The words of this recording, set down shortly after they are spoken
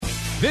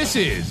This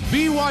is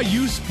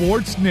BYU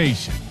Sports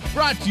Nation,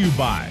 brought to you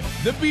by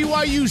The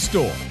BYU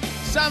Store,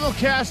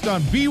 simulcast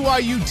on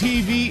BYU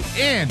TV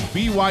and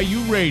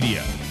BYU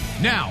Radio.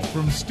 Now,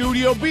 from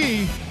Studio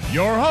B,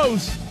 your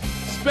hosts,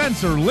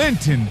 Spencer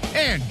Linton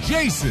and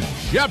Jason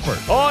Shepard.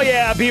 Oh,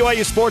 yeah,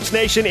 BYU Sports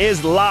Nation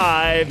is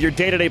live. Your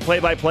day-to-day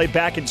play-by-play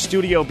back in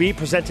Studio B,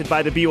 presented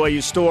by The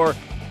BYU Store,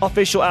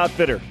 official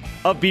outfitter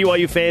of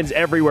BYU fans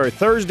everywhere.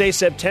 Thursday,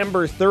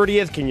 September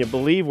 30th. Can you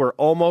believe we're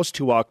almost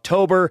to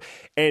October,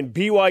 and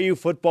BYU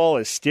football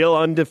is still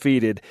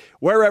undefeated?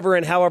 Wherever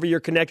and however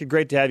you're connected,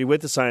 great to have you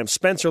with us. I am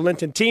Spencer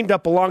Linton, teamed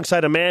up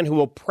alongside a man who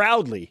will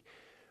proudly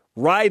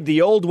ride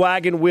the old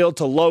wagon wheel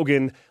to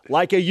Logan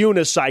like a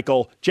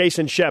unicycle,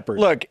 Jason Shepard.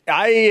 Look,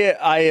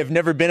 I have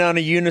never been on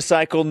a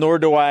unicycle, nor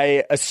do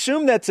I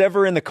assume that's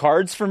ever in the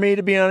cards for me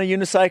to be on a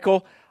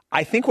unicycle.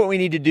 I think what we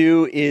need to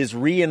do is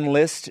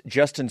re-enlist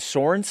Justin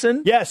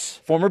Sorensen. Yes.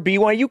 Former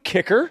BYU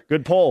kicker.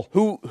 Good poll.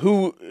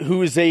 Who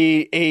is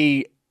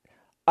a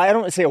I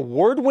don't want to say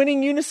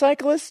award-winning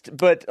unicyclist,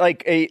 but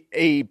like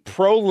a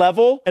pro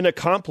level. An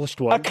accomplished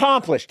one.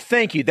 Accomplished.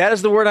 Thank you. That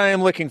is the word I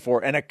am looking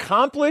for. An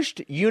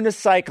accomplished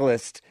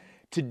unicyclist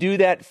to do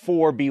that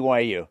for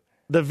BYU.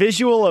 The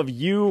visual of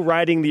you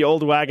riding the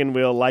old wagon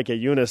wheel like a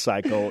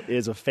unicycle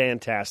is a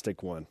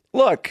fantastic one.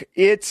 Look,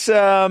 it's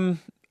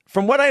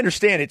from what I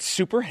understand, it's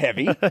super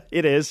heavy.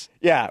 It is.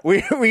 Yeah,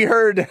 we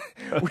heard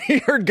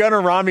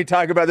Gunnar Romney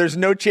talk about there's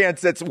no chance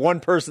that's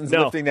one person's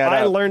lifting that up.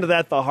 I learned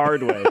that the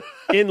hard way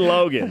in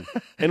Logan,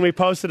 and we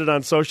posted it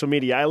on social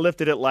media. I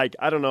lifted it like,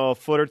 I don't know, a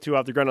foot or two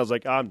off the ground. I was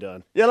like, I'm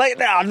done. Yeah,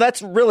 no,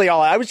 that's really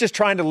all. I was just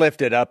trying to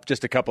lift it up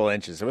just a couple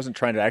inches. I wasn't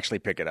trying to actually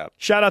pick it up.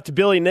 Shout out to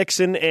Billy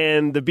Nixon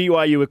and the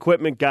BYU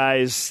equipment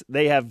guys.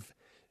 They have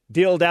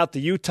dealed out the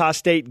Utah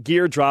State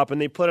gear drop, and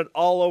they put it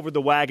all over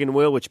the wagon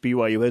wheel, which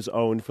BYU has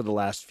owned for the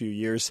last few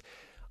years.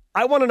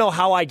 I want to know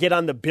how I get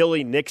on the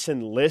Billy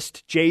Nixon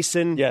list,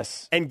 Jason.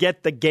 Yes. And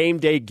get the game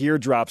day gear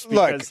drops,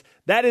 because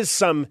that is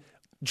some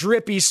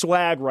drippy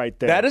swag right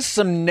there. That is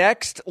some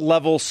next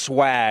level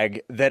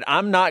swag that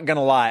I'm not going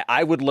to lie,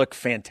 I would look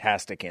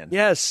fantastic in.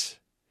 Yes.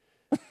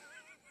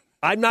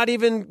 I'm not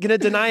even going to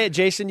deny it,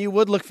 Jason. You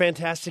would look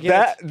fantastic in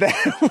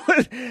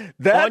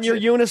it. On your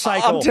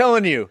unicycle. I'm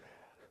telling you.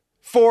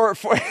 For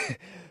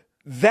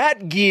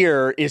that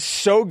gear is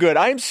so good.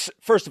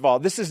 First of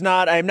all,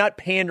 I am not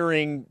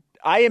pandering.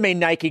 I am a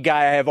Nike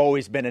guy. I have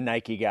always been a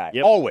Nike guy.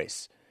 Yep.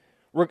 Always.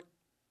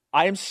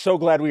 I am so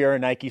glad we are a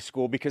Nike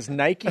school, because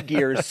Nike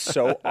gear is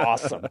so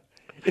awesome.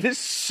 It is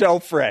so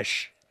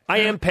fresh. I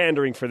am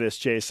pandering for this,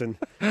 Jason.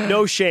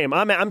 No shame.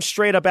 I'm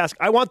straight up asking.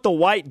 I want the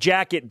white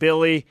jacket,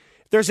 Billy.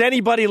 If there's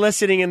anybody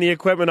listening in the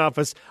equipment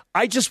office,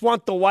 I just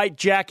want the white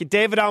jacket.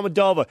 David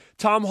Almodovar,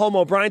 Tom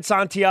Homo, Brian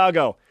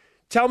Santiago.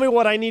 Tell me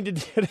what I need to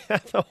do to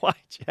have the white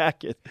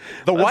jacket.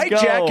 The white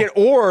jacket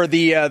or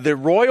the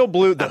royal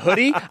blue, the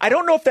hoodie. I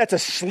don't know if that's a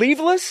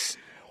sleeveless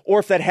or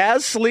if that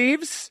has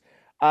sleeves.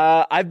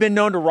 I've been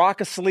known to rock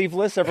a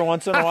sleeveless every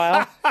once in a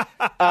while.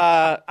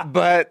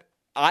 But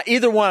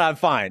either one, I'm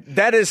fine.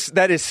 That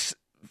is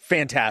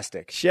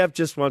fantastic. Chef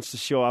just wants to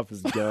show off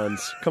his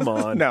guns. Come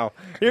on. No.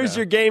 Here's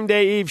your Game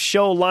Day Eve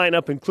show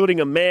lineup,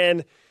 including a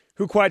man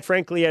who, quite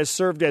frankly, has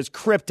served as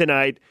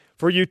kryptonite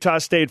for Utah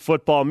State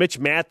football. Mitch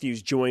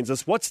Matthews joins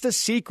us. What's the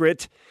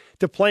secret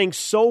to playing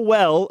so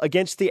well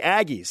against the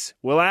Aggies?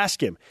 We'll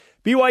ask him.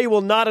 BYU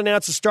will not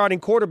announce a starting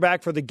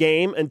quarterback for the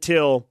game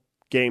until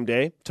game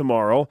day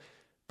tomorrow.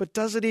 But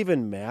does it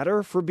even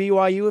matter for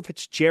BYU if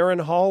it's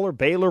Jaren Hall or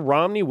Baylor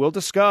Romney? We'll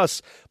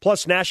discuss.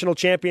 Plus, national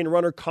champion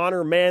runner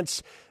Connor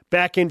Mantz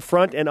back in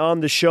front and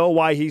on the show,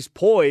 why he's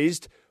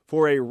poised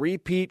for a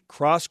repeat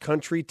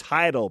cross-country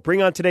title.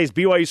 Bring on today's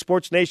BYU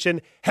Sports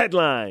Nation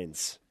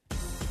headlines.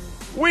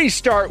 We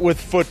start with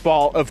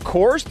football, of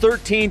course.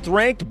 13th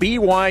ranked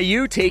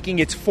BYU taking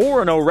its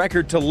 4-0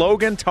 record to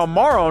Logan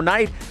tomorrow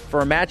night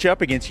for a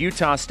matchup against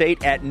Utah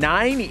State at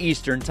 9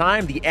 Eastern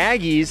time. The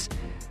Aggies,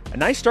 a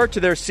nice start to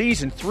their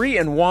season,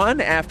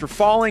 3-1 after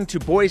falling to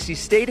Boise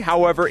State,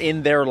 however,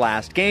 in their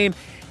last game.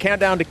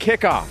 Countdown to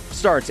kickoff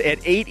starts at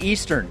 8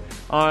 Eastern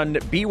on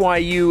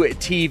BYU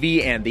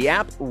TV and the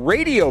app.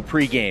 Radio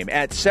pregame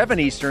at 7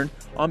 Eastern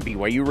on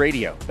BYU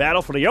Radio.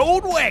 Battle for the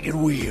old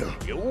wagon wheel.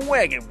 The old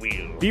wagon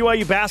wheel.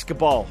 BYU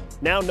basketball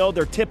now know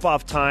their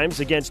tip-off times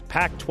against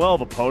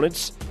Pac-12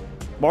 opponents.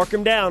 Mark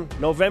them down.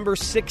 November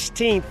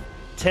 16th,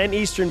 10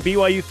 Eastern,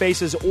 BYU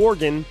faces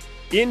Oregon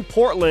in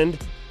Portland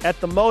at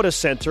the Moda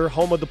Center,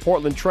 home of the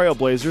Portland Trail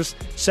Blazers,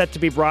 set to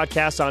be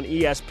broadcast on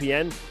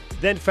ESPN.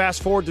 Then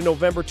fast forward to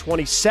November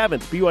 27th,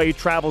 BYU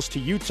travels to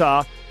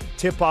Utah.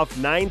 Tip-off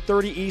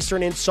 9:30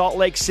 Eastern in Salt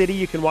Lake City.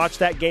 You can watch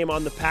that game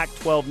on the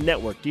Pac-12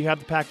 Network. Do you have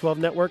the Pac-12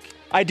 Network?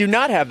 I do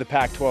not have the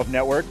Pac-12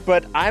 Network,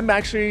 but I'm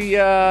actually,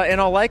 in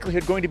all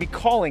likelihood, going to be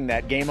calling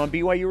that game on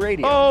BYU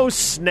Radio. Oh,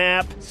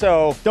 snap.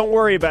 So don't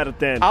worry about it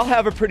then. I'll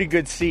have a pretty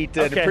good seat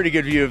and a pretty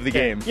good view of the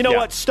game. You know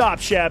what? Stop,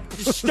 Shep.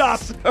 Just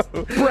stop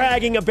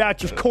bragging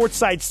about your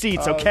courtside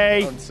seats,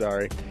 okay? I'm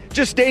sorry.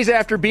 Just days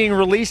after being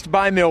released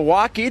by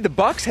Milwaukee, the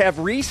Bucks have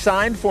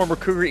re-signed former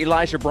Cougar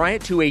Elijah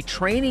Bryant to a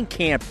training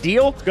camp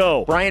deal.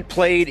 Go. Bryant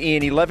played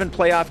in 11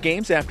 playoff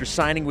games after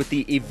signing with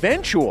the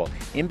eventual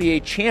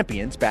NBA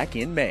champions back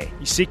in May.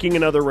 He's seeking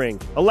another ring.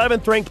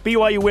 11th-ranked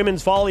BYU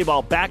women's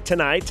volleyball back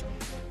tonight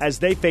as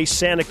they face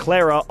Santa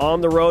Clara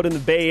on the road in the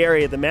Bay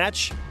Area. The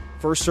match,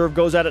 first serve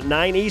goes out at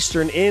 9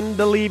 Eastern in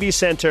the Levy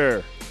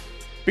Center.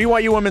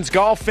 BYU women's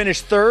golf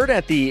finished third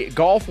at the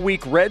Golf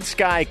Week Red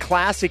Sky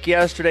Classic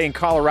yesterday in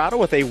Colorado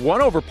with a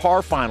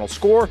 1-over-par final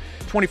score.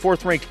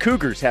 24th-ranked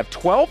Cougars have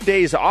 12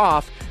 days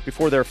off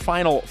before their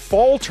final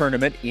fall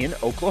tournament in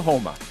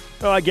Oklahoma.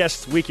 Well, I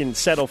guess we can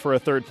settle for a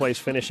third-place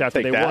finish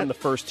after they won the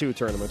first two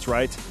tournaments,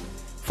 right?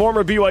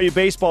 Former BYU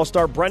baseball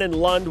star Brennan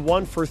Lund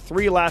 1 for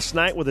 3 last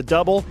night with a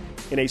double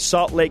in a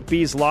Salt Lake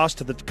Bees loss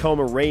to the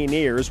Tacoma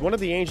Rainiers. One of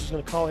the Angels is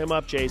going to call him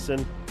up,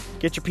 Jason.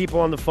 Get your people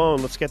on the phone.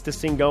 Let's get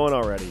this thing going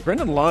already.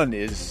 Brendan Lund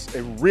is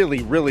a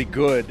really, really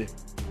good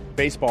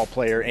baseball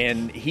player,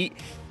 and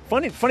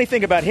funny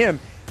thing about him,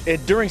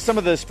 during some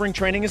of the spring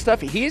training and stuff,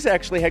 he's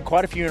actually had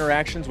quite a few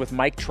interactions with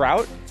Mike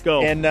Trout.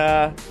 Go. And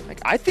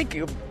I think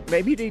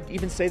maybe they'd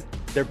even say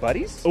they're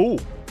buddies. Ooh.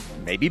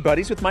 Maybe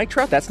buddies with Mike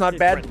Trout. That's not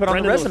bad to put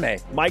on the resume.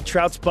 Mike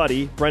Trout's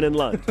buddy, Brennan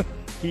Lund.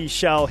 He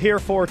shall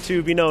hereforth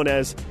be known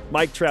as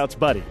Mike Trout's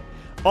buddy.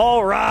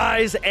 All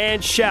rise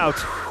and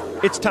shout.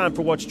 It's time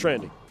for What's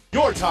Trending.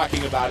 You're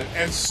talking about it,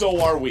 and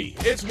so are we.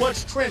 It's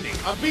What's Trending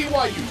on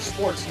BYU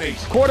Sports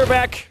Nation.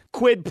 Quarterback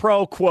quid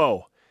pro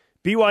quo.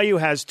 BYU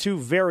has two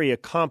very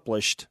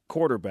accomplished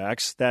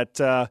quarterbacks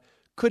that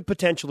could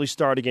potentially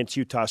start against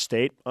Utah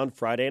State on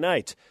Friday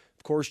night.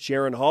 Of course,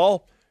 Jaren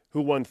Hall, who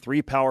won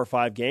 3 Power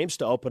 5 games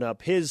to open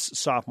up his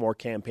sophomore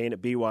campaign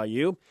at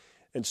BYU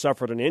and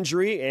suffered an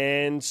injury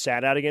and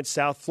sat out against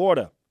South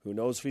Florida. Who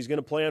knows if he's going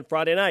to play on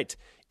Friday night?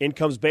 In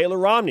comes Baylor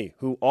Romney,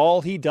 who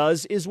all he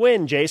does is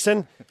win,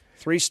 Jason.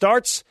 3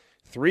 starts,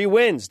 3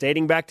 wins,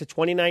 dating back to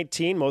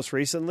 2019. Most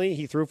recently,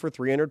 he threw for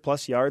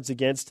 300-plus yards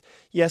against,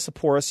 yes, a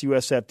porous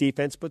USF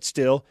defense, but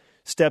still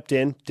stepped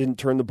in, didn't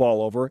turn the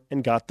ball over,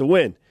 and got the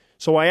win.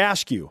 So I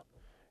ask you,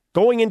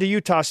 going into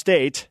Utah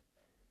State,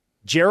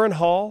 Jaren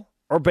Hall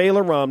or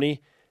Baylor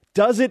Romney,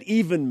 does it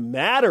even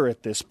matter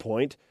at this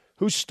point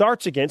who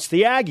starts against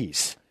the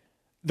Aggies?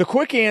 The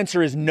quick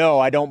answer is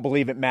no, I don't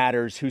believe it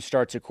matters who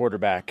starts at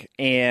quarterback.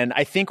 And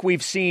I think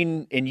we've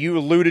seen, and you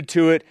alluded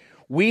to it,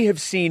 we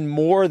have seen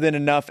more than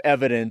enough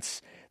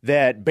evidence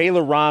that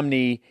Baylor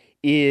Romney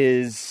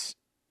is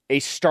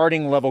a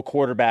starting level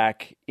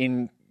quarterback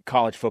in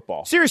college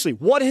football. Seriously,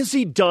 what has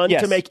he done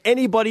to make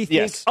anybody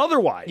think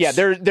otherwise? Yeah,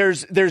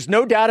 there's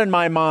no doubt in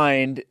my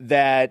mind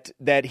that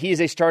he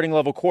is a starting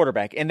level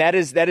quarterback, and that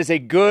is a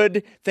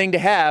good thing to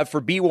have for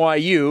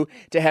BYU,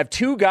 to have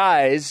 2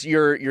 guys,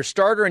 your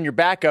starter and your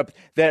backup,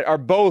 that are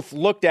both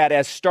looked at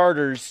as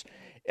starters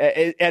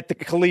at the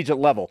collegiate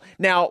level.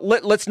 Now,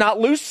 let's not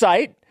lose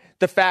sight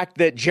the fact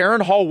that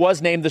Jaren Hall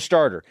was named the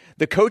starter.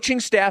 The coaching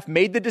staff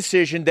made the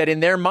decision that in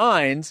their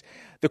minds,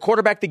 the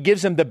quarterback that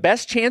gives them the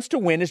best chance to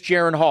win is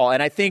Jaren Hall.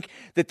 And I think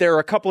that there are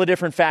a couple of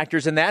different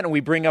factors in that, and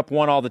we bring up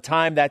one all the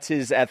time. That's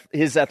his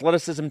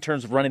athleticism in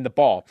terms of running the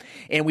ball.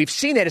 And we've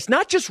seen that. It's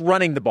not just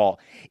running the ball.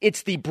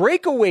 It's the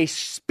breakaway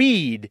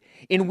speed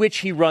in which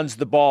he runs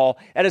the ball.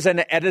 It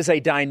is a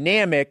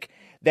dynamic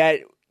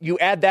that you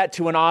add that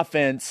to an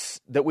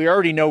offense that we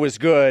already know is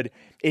good.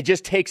 It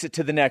just takes it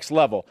to the next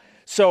level.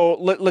 So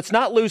let's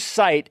not lose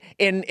sight.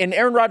 And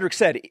Aaron Roderick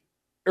said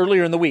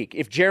earlier in the week,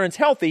 if Jaren's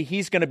healthy,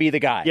 he's going to be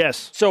the guy.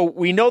 Yes. So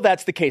we know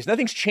that's the case.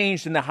 Nothing's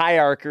changed in the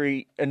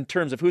hierarchy in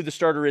terms of who the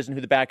starter is and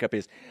who the backup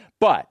is.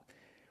 But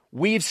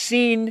we've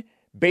seen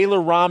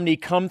Baylor Romney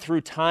come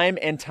through time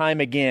and time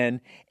again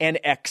and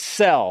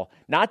excel.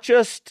 Not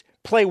just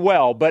play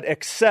well, but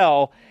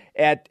excel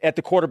at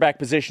the quarterback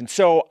position.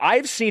 So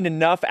I've seen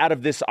enough out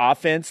of this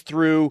offense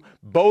through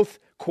both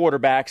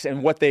quarterbacks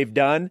and what they've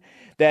done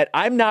that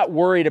I'm not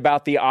worried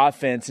about the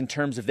offense in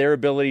terms of their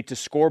ability to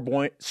score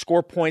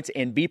points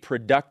and be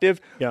productive,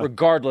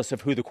 regardless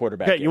of who the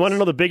quarterback is. You want to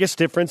know the biggest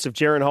difference if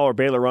Jaren Hall or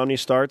Baylor Romney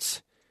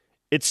starts?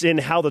 It's in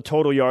how the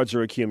total yards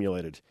are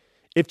accumulated.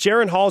 If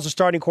Jaren Hall is a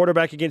starting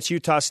quarterback against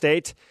Utah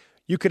State,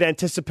 you could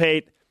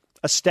anticipate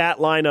a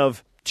stat line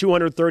of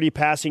 230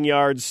 passing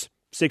yards,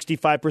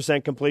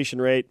 65%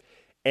 completion rate,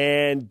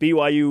 and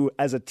BYU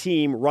as a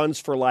team runs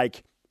for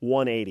like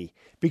 180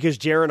 because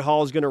Jaren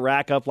Hall is going to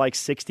rack up like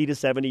 60 to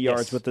 70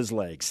 yards with his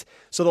legs.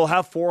 So they'll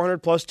have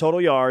 400-plus total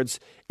yards.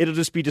 It'll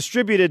just be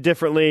distributed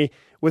differently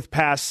with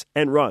pass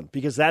and run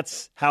because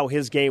that's how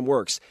his game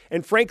works.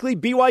 And frankly,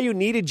 BYU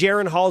needed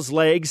Jaren Hall's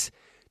legs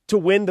to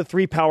win the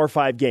 3 Power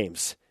 5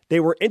 games. They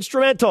were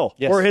instrumental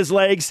for his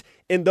legs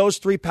in those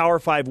 3 Power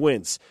 5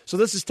 wins. So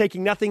this is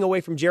taking nothing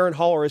away from Jaren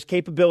Hall or his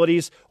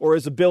capabilities or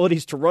his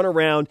abilities to run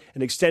around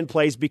and extend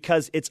plays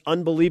because it's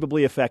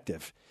unbelievably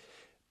effective.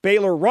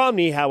 Baylor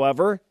Romney,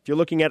 however, if you're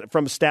looking at it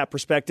from a stat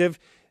perspective,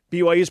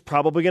 BYU is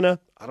probably going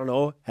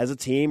to, as a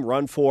team,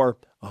 run for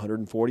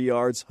 140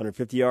 yards,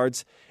 150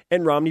 yards,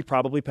 and Romney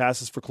probably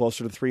passes for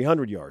closer to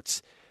 300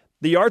 yards.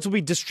 The yards will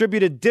be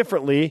distributed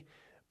differently,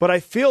 but I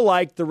feel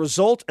like the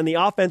result and the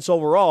offense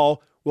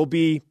overall will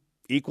be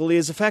equally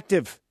as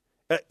effective.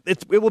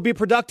 It will be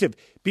productive.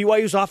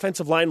 BYU's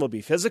offensive line will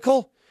be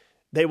physical.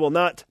 They will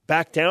not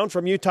back down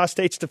from Utah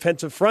State's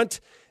defensive front.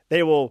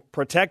 They will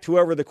protect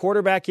whoever the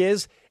quarterback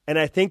is, and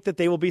I think that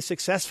they will be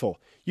successful.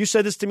 You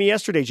said this to me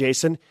yesterday,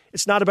 Jason.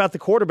 It's not about the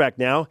quarterback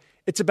now.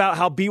 It's about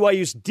how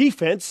BYU's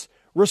defense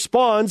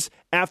responds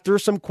after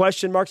some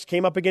question marks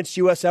came up against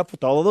USF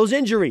with all of those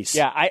injuries.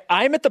 Yeah,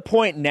 I'm at the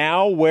point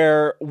now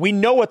where we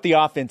know what the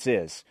offense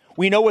is.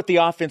 We know what the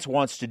offense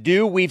wants to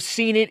do. We've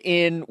seen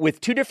it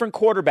with two different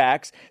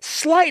quarterbacks,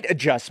 slight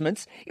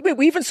adjustments.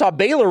 We even saw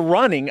Baylor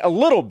running a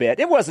little bit.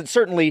 It wasn't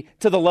certainly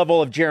to the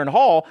level of Jaren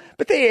Hall,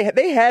 but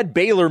they had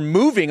Baylor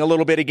moving a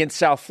little bit against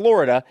South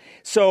Florida.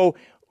 So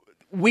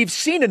we've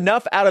seen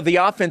enough out of the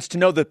offense to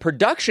know the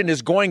production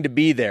is going to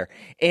be there.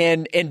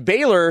 And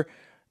Baylor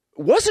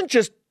wasn't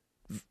just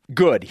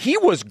good. He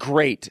was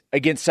great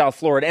against South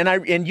Florida.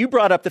 And you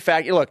brought up the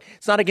fact, look,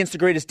 it's not against the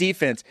greatest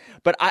defense,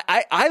 but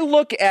I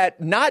look at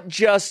not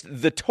just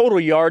the total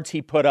yards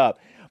he put up,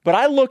 but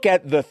I look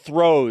at the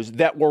throws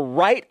that were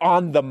right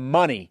on the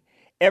money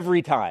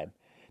every time.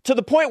 To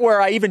the point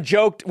where I even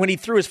joked when he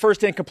threw his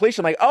first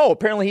incompletion, like, oh,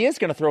 apparently he is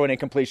going to throw an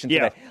incompletion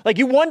today. Yeah. Like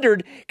you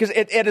wondered, because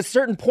at a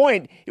certain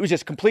point, it was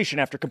just completion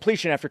after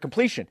completion after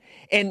completion.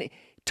 And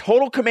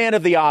total command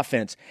of the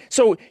offense.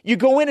 So you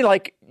go in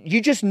and you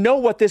just know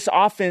what this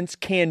offense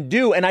can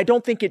do, and I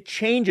don't think it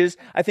changes.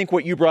 I think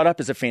what you brought up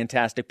is a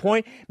fantastic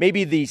point.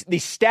 Maybe the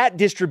stat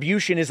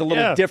distribution is a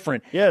little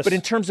different, yes. But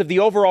in terms of the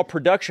overall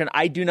production,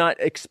 I do not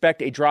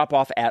expect a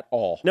drop-off at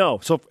all. No,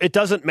 so it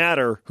doesn't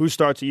matter who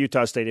starts at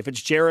Utah State. If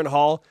it's Jaren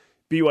Hall,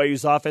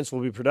 BYU's offense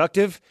will be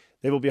productive.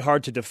 They will be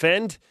hard to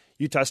defend.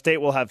 Utah State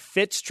will have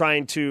fits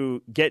trying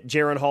to get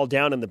Jaren Hall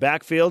down in the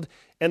backfield,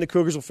 and the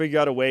Cougars will figure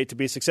out a way to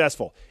be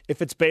successful.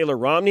 If it's Baylor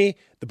Romney,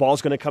 the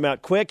ball's going to come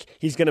out quick.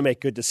 He's going to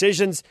make good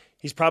decisions.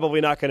 He's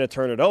probably not going to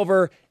turn it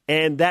over,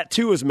 and that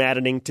too is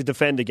maddening to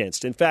defend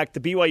against. In fact, the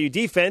BYU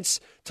defense,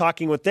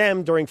 talking with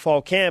them during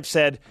fall camp,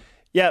 said,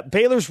 yeah,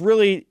 Baylor's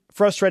really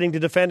frustrating to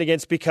defend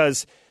against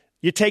because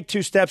you take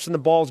 2 steps and the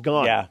ball's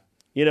gone. Yeah.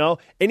 You know,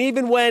 and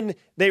even when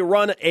they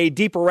run a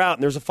deeper route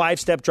and there's a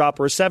 5-step drop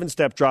or a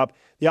 7-step drop,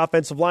 the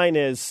offensive line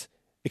is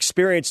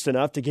experienced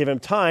enough to give him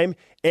time,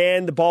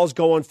 and the ball's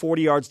going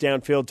 40 yards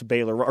downfield to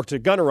Baylor, or to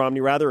Gunnar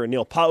Romney rather, or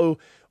Neil Pau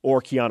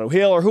or Keanu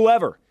Hill or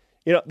whoever.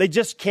 You know, they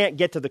just can't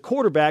get to the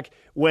quarterback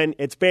when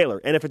it's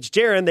Baylor. And if it's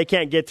Jaren, they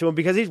can't get to him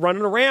because he's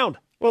running around.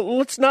 Well,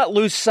 let's not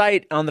lose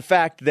sight on the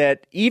fact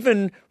that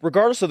even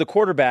regardless of the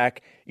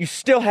quarterback, you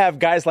still have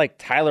guys like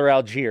Tyler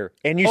Algier,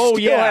 and you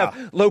have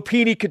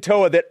Lopini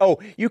Katoa that,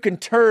 you can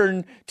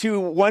turn to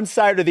one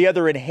side or the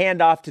other and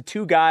hand off to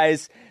 2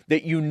 guys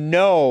that you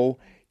know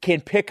can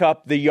pick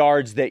up the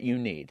yards that you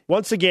need.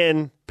 Once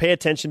again, pay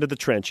attention to the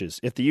trenches.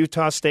 If the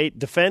Utah State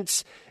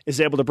defense is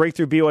able to break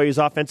through BYU's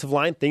offensive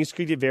line, things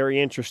could get very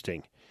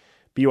interesting.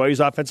 BYU's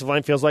offensive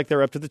line feels like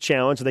they're up to the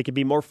challenge. They could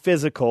be more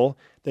physical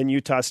than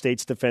Utah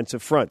State's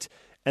defensive front.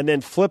 And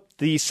then flip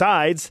the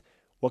sides.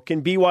 What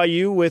can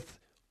BYU, with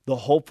the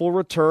hopeful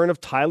return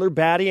of Tyler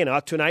Batty and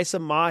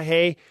Atunaisa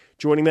Mahe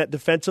joining that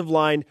defensive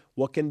line,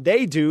 what can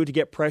they do to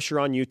get pressure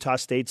on Utah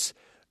State's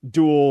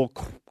dual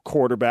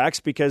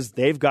quarterbacks? Because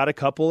they've got a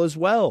couple as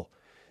well.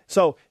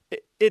 So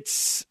it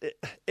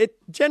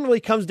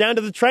generally comes down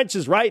to the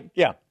trenches, right?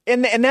 Yeah.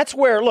 And that's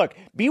where, look,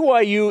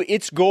 BYU,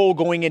 its goal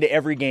going into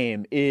every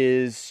game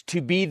is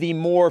to be the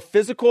more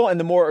physical and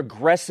the more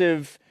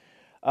aggressive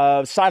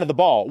side of the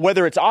ball,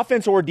 whether it's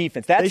offense or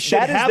defense. That is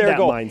their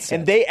goal. Mindset.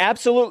 And they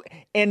absolutely,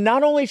 and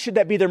not only should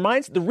that be their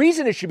mindset, the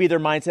reason it should be their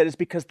mindset is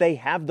because they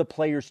have the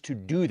players to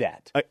do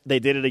that. They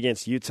did it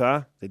against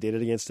Utah. They did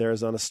it against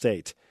Arizona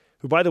State,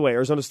 who, by the way,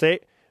 Arizona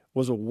State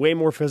was a way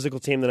more physical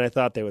team than I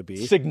thought they would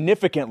be.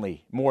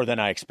 Significantly more than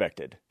I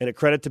expected. And a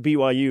credit to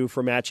BYU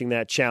for matching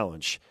that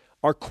challenge.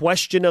 Our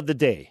question of the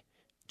day,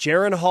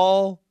 Jaren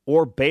Hall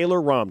or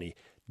Baylor Romney?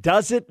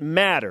 Does it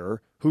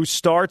matter who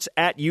starts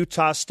at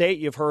Utah State?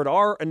 You've heard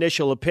our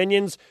initial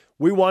opinions.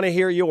 We want to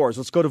hear yours.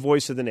 Let's go to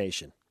Voice of the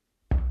Nation.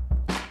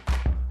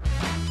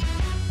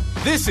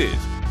 This is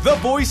the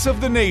Voice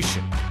of the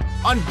Nation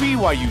on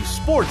BYU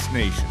Sports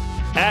Nation.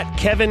 At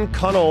Kevin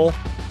Cunnell,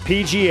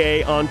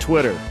 PGA on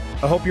Twitter.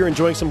 I hope you're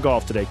enjoying some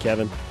golf today,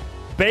 Kevin.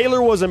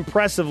 Baylor was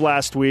impressive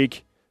last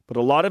week, but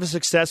a lot of his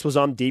success was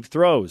on deep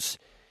throws.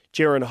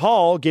 Jaren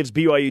Hall gives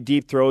BYU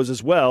deep throws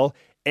as well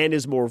and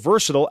is more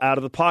versatile out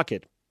of the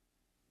pocket.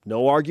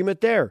 No argument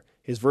there.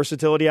 His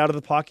versatility out of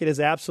the pocket is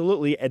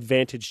absolutely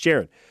advantaged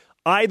Jaren.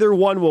 Either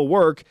one will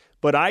work,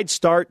 but I'd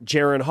start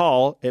Jaren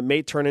Hall. It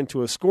may turn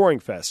into a scoring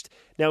fest.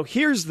 Now,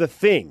 here's the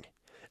thing,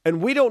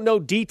 and we don't know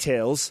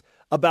details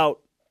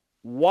about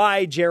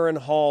why Jaren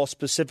Hall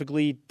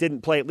specifically didn't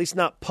play, at least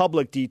not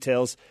public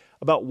details,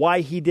 about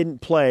why he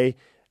didn't play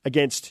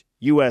against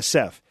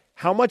USF.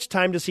 How much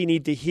time does he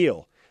need to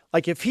heal?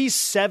 Like, if he's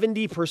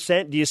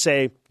 70%, do you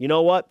say, you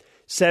know what,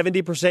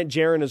 70%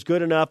 Jaren is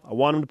good enough, I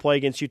want him to play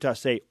against Utah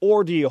State?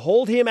 Or do you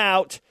hold him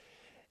out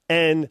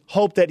and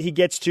hope that he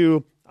gets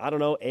to,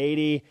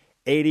 80,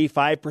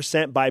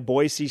 85% by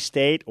Boise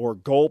State or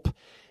gulp.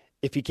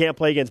 If he can't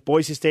play against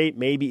Boise State,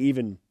 maybe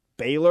even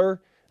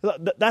Baylor.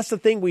 That's the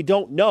thing we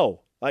don't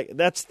know. Like,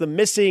 that's the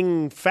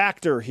missing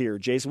factor here,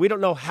 Jason. We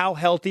don't know how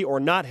healthy or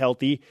not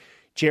healthy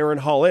Jaren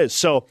Hall is.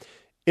 So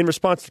in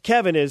response to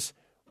Kevin is,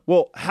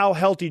 well, how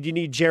healthy do you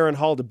need Jaren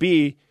Hall to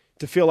be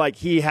to feel like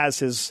he has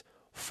his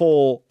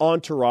full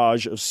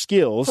entourage of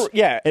skills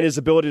and his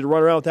ability to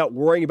run around without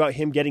worrying about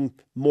him getting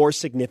more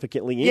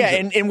significantly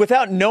injured? Yeah, and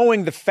without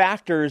knowing the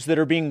factors that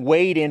are being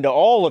weighed into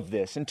all of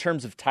this in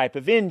terms of type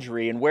of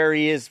injury and where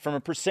he is from a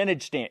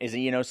percentage stand. Is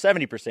he,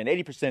 70%,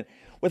 80%?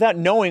 Without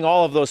knowing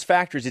all of those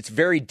factors, it's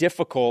very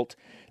difficult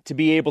to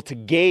be able to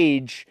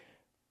gauge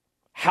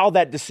how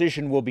that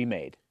decision will be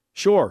made.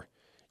 Sure.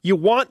 You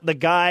want the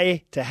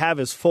guy to have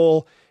his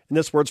full, and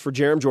this word's for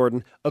Jarom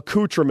Jordan,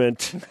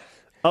 accoutrement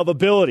of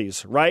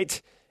abilities,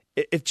 right?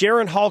 If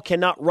Jaren Hall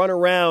cannot run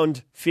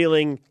around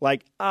feeling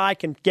like I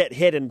can get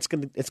hit and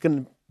it's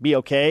gonna be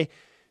okay,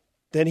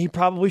 then he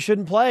probably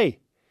shouldn't play.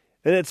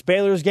 And it's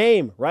Baylor's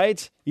game,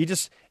 right? You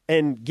just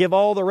and give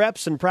all the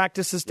reps and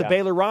practices to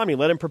Baylor Romney,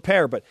 let him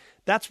prepare. But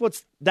that's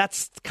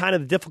kind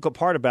of the difficult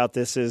part about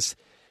this is,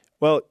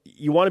 well,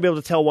 you want to be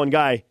able to tell one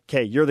guy,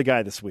 okay, you're the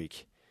guy this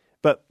week.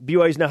 But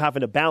BYU's now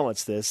having to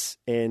balance this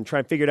and try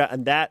and figure it out.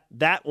 And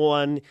that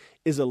one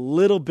is a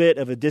little bit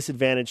of a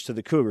disadvantage to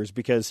the Cougars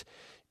because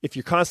if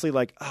you're constantly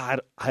like, I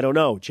don't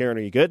know, Jaren,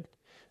 are you good?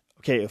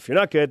 Okay, if you're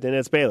not good, then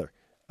it's Baylor.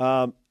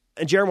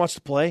 And Jaren wants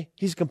to play.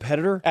 He's a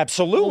competitor.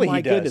 Absolutely, oh, my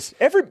he does.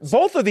 Goodness.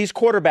 Both of these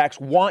quarterbacks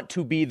want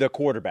to be the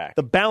quarterback.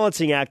 The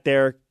balancing act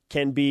there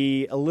can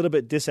be a little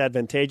bit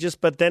disadvantageous,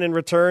 but then in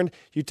return,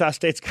 Utah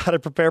State's got to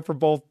prepare for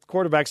both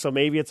quarterbacks, so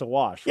maybe it's a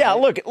wash. Yeah,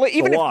 right?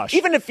 look,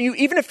 even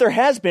if there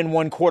has been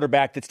one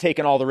quarterback that's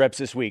taken all the reps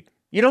this week,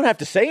 you don't have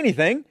to say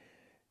anything.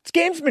 It's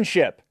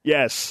gamesmanship.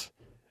 Yes.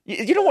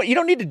 You know what? You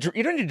don't need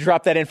to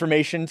drop that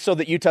information so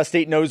that Utah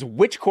State knows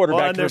which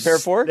quarterback to prepare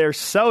for. They're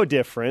so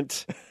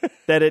different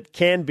that it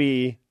can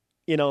be,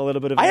 a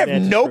little bit of. I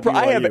have no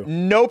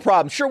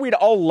problem. Sure, we'd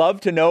all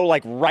love to know,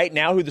 like right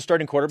now, who the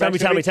starting quarterback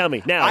is. Tell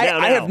me now.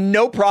 I have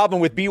no problem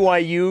with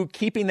BYU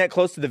keeping that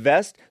close to the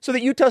vest, so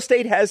that Utah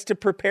State has to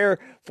prepare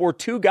for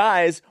two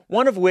guys,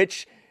 one of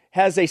which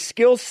has a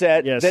skill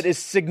set that is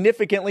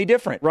significantly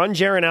different. Run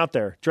Jaren out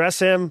there, dress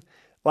him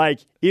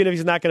even if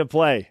he's not going to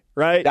play.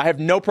 Right? I have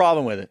no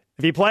problem with it.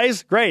 If he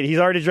plays, great. He's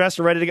already dressed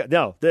and ready to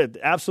go. No,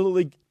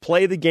 absolutely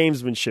play the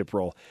gamesmanship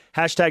role.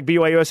 Hashtag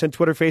BYUS on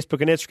Twitter, Facebook,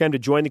 and Instagram to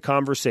join the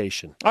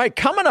conversation. All right,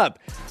 coming up.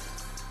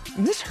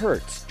 This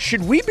hurts.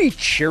 Should we be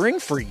cheering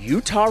for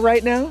Utah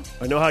right now?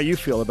 I know how you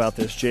feel about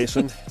this,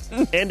 Jason.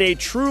 And a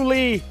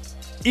truly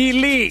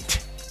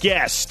elite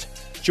guest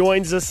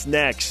joins us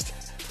next.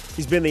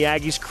 He's been the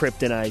Aggies'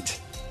 kryptonite.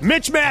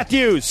 Mitch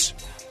Matthews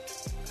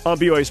on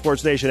BYU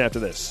Sports Nation after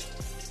this.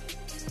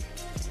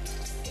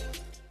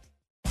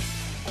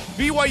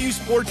 BYU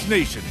Sports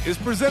Nation is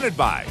presented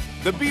by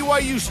The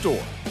BYU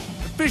Store,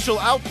 official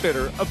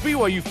outfitter of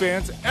BYU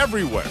fans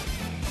everywhere.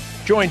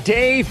 Join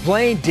Dave,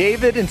 Blaine,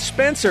 David, and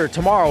Spencer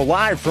tomorrow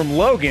live from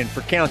Logan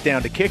for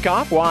Countdown to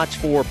Kickoff. Watch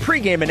for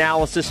pregame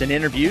analysis and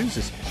interviews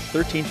as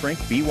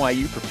 13th-ranked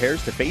BYU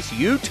prepares to face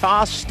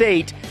Utah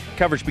State.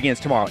 Coverage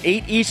begins tomorrow,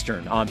 8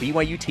 Eastern on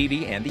BYU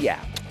TV and the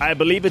app. I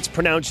believe it's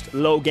pronounced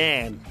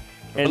Logan.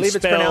 I believe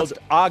it's pronounced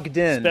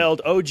Ogden.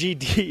 Spelled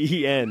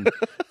Ogden.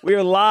 We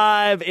are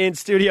live in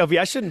Studio B.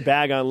 I shouldn't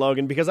bag on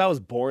Logan because I was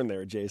born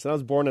there, Jason. I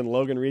was born in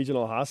Logan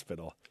Regional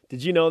Hospital.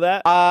 Did you know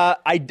that?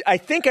 I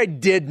think I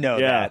did know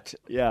that.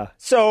 Yeah.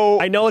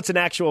 So I know it's an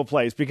actual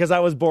place because I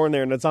was born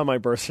there and it's on my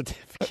birth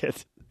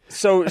certificate.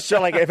 So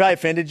if I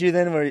offended you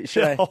then,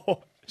 should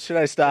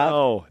I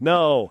stop?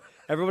 No.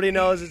 Everybody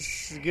knows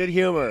it's good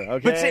humor,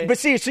 okay? But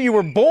see, so you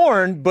were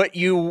born, but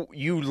you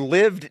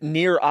lived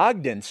near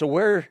Ogden. So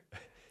where...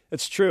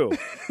 It's true.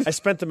 I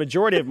spent the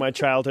majority of my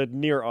childhood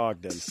near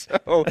Ogden.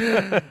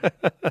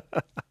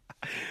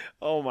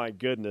 Oh, my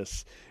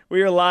goodness.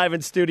 We are live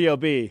in Studio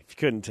B, if you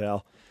couldn't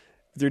tell.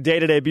 With your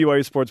day-to-day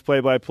BYU Sports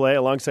play-by-play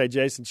alongside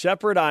Jason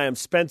Shepard, I am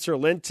Spencer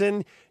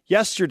Linton.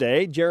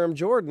 Yesterday, Jarom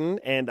Jordan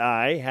and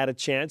I had a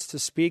chance to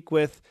speak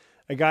with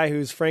a guy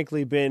who's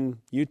frankly been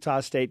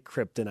Utah State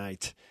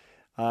kryptonite.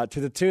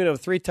 To the tune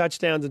of 3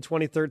 touchdowns in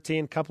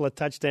 2013, a couple of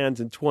touchdowns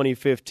in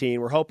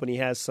 2015. We're hoping he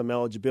has some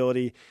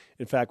eligibility.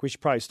 In fact, we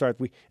should probably start.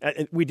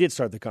 We did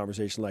start the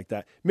conversation like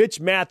that. Mitch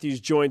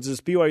Matthews joins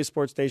us, BYU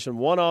Sports Nation,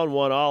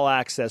 one-on-one all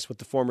access with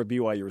the former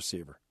BYU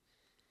receiver.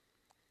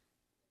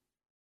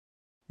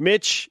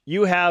 Mitch,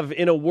 you have,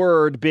 in a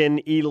word, been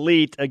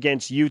elite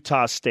against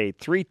Utah State.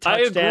 3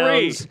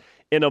 touchdowns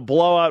in a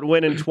blowout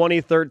win in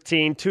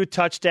 2013, 2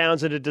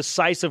 touchdowns in a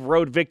decisive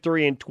road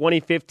victory in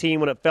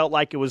 2015 when it felt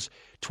like it was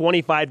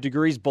 25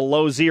 degrees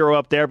below zero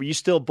up there, but you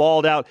still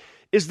balled out.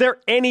 Is there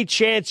any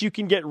chance you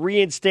can get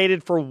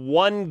reinstated for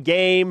one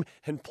game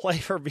and play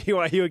for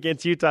BYU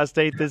against Utah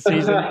State this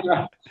season?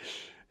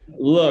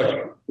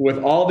 Look,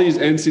 with all these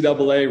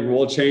NCAA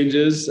rule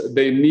changes,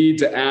 they need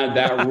to add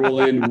that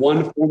rule in.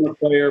 One former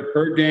player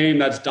per game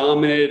that's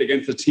dominated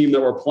against the team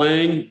that we're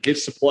playing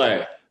gets to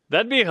play.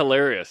 That'd be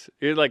hilarious.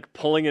 You're like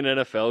pulling an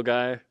NFL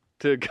guy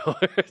to go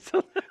or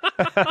something.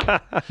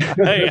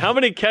 Hey, how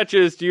many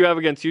catches do you have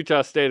against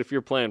Utah State if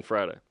you're playing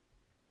Friday?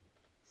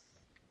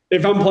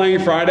 If I'm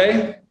playing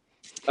Friday,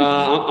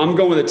 I'm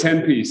going with a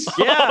 10-piece.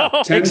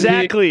 Yeah, 10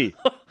 exactly.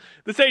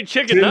 This ain't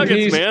chicken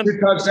nuggets, man. 2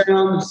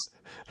 touchdowns,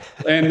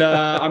 and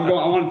I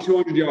want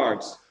 200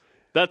 yards.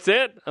 That's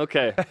it?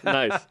 Okay,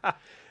 nice.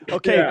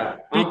 Okay, yeah,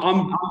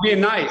 I'm being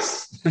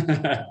nice.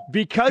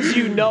 because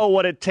you know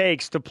what it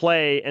takes to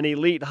play an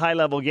elite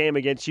high-level game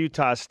against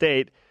Utah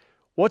State,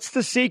 what's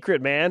the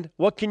secret, man?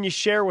 What can you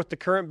share with the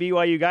current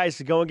BYU guys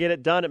to go and get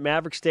it done at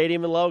Maverick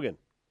Stadium in Logan?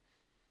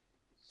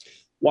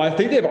 Well, I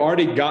think they've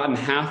already gotten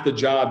half the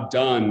job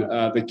done.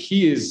 The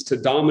key is to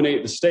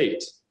dominate the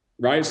state,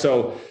 right?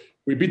 So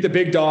we beat the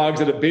big dogs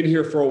that have been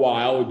here for a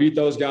while. We beat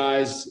those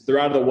guys. They're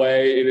out of the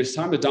way. And it's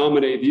time to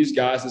dominate these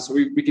guys. And so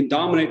we can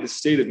dominate the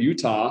state of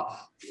Utah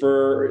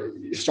for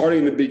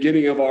starting the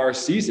beginning of our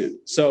season.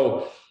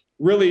 So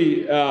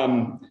really,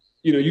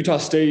 Utah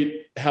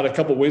State had a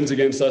couple wins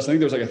against us. I think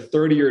there was like a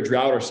 30-year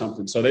drought or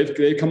something. So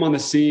they've come on the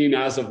scene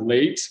as of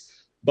late.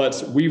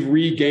 But we've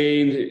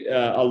regained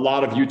a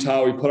lot of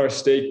Utah. We put our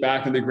stake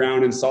back in the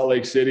ground in Salt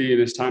Lake City,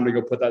 and it's time to go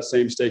put that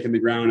same stake in the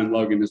ground in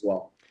Logan as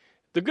well.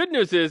 The good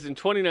news is in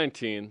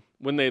 2019,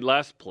 when they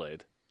last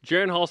played,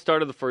 Jaren Hall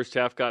started the first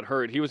half, got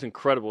hurt. He was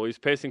incredible. He's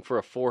pacing for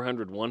a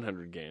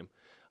 400-100 game.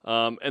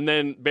 And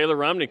then Baylor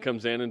Romney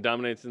comes in and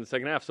dominates in the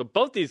second half. So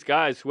both these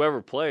guys,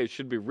 whoever plays,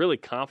 should be really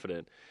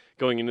confident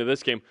going into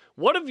this game.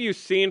 What have you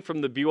seen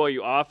from the BYU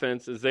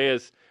offense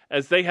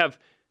as they have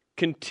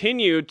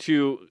continued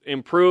to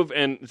improve?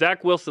 And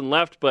Zach Wilson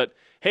left, but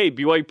hey,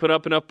 BYU put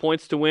up enough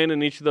points to win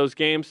in each of those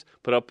games,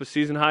 put up a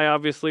season high,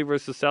 obviously,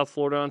 versus South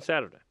Florida on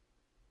Saturday.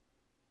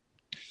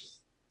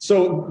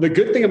 So the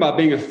good thing about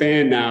being a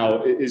fan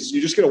now is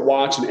you just get to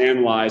watch and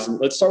analyze. And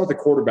let's start with the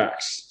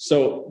quarterbacks.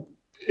 So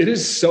it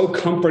is so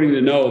comforting to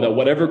know that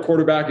whatever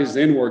quarterback is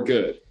in, we're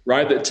good,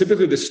 right? That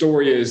typically the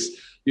story is,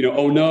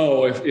 oh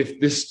no, if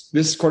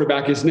this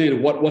quarterback isn't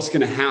in, what's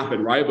going to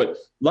happen, right? But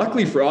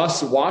luckily for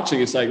us watching,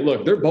 it's like,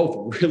 look, they're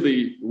both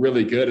really,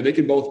 really good, and they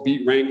can both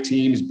beat ranked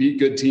teams, beat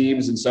good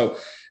teams. And so,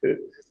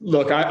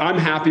 look, I'm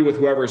happy with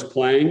whoever's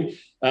playing.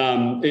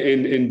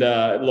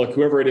 Look,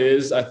 whoever it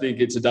is, I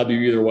think it's a W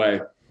either way.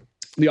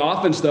 The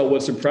offense, though,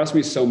 what's impressed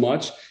me so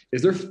much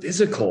is they're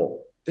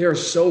physical. They are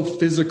so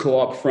physical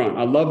up front.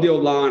 I love the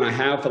O-line. I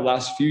have for the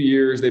last few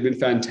years. They've been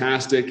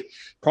fantastic.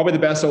 Probably the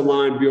best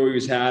O-line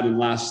BYU's had in the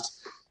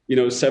last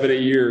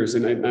 7-8 years.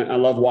 And I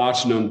love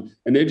watching them.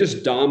 And they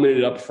just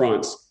dominated up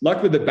front.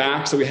 Luckily, the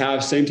backs that we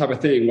have, same type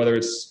of thing, whether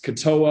it's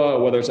Katoa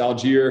or whether it's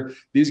Algier,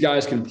 these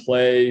guys can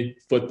play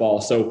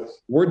football. So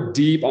we're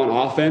deep on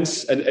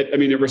offense. And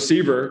a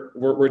receiver,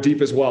 we're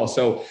deep as well.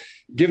 So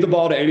give the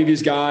ball to any of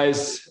these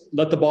guys.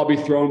 Let the ball be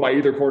thrown by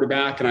either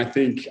quarterback. And I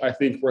think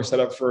we're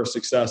set up for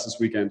success this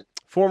weekend.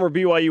 Former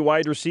BYU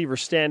wide receiver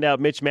standout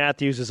Mitch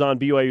Matthews is on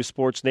BYU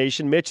Sports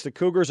Nation. Mitch, the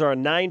Cougars are a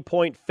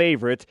 9-point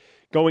favorite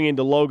going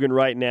into Logan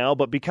right now,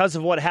 but because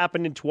of what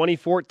happened in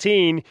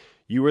 2014,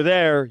 you were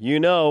there,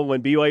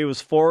 when BYU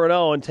was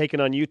 4-0 and taking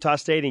on Utah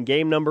State in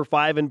game number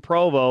 5 in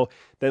Provo,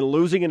 then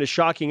losing in a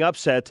shocking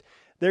upset,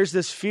 there's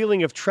this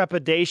feeling of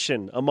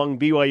trepidation among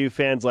BYU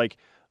fans like,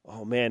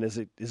 oh man, is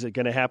it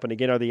going to happen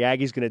again? Are the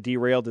Aggies going to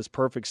derail this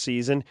perfect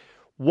season?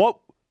 What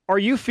are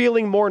you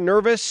feeling more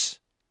nervous,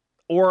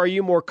 or are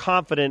you more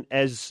confident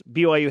as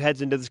BYU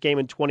heads into this game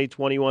in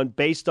 2021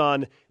 based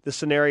on the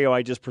scenario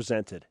I just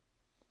presented?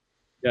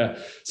 Yeah.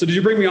 So did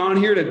you bring me on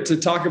here to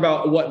talk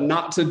about what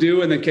not to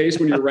do in the case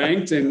when you're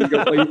ranked and you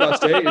go play Utah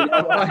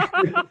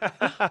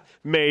State?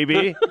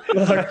 Maybe.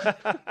 Look,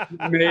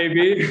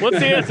 maybe. What's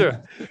the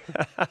answer?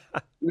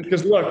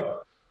 Because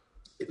look,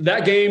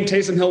 that game,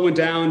 Taysom Hill went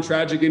down,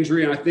 tragic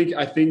injury, and I think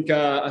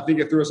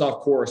it threw us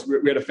off course.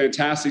 We had a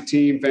fantastic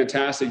team,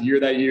 fantastic year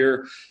that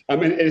year,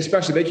 and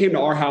especially they came to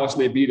our house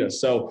and they beat us.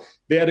 So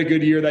they had a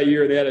good year that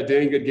year. They had a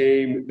dang good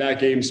game that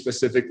game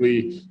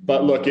specifically.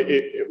 But look,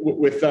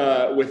 with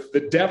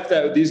the depth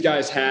that these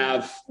guys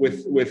have,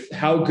 with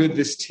how good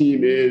this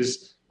team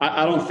is,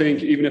 I don't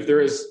think, even if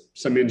there is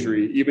some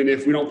injury, even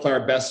if we don't play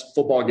our best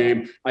football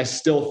game, I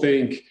still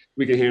think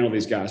we can handle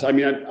these guys. I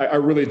mean, I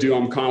really do.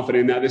 I'm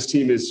confident that this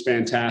team is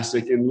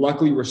fantastic. And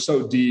luckily we're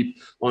so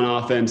deep on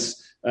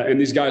offense and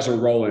these guys are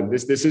rolling.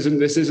 This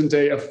isn't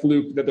a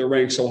fluke that they're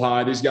ranked so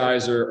high. These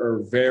guys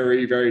are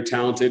very, very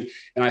talented.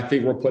 And I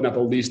think we're putting up at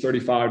least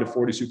 35 to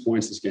 42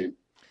 points this game.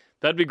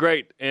 That'd be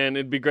great. And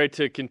it'd be great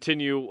to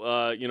continue,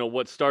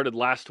 what started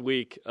last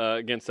week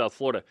against South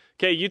Florida.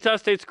 Okay. Utah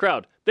State's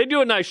crowd, they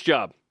do a nice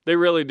job. They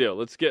really do.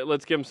 Let's give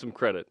them some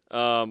credit.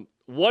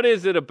 What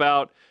is it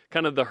about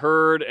kind of the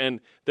herd and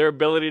their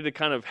ability to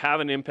kind of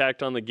have an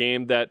impact on the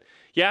game that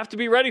you have to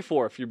be ready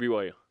for if you're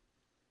BYU?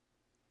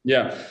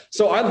 Yeah.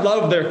 So I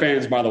love their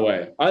fans, by the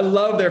way. I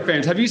love their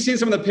fans. Have you seen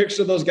some of the pictures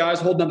of those guys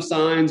holding up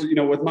signs,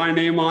 with my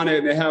name on it?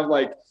 And they have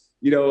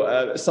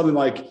something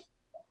like,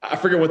 I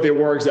forget what they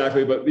were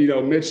exactly, but,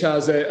 Mitch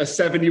has a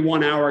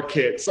 71-hour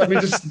kit. So, I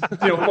mean, just,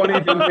 funny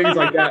things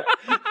like that.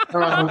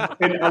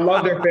 And I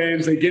love their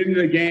fans. They get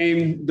into the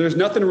game. There's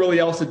nothing really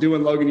else to do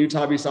in Logan,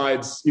 Utah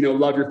besides,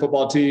 love your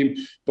football team.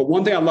 But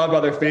one thing I love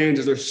about their fans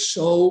is they're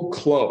so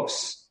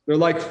close. They're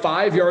like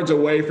 5 yards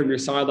away from your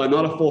sideline,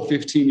 not a full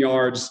 15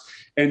 yards.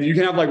 And you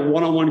can have like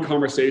one-on-one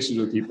conversations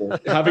with people.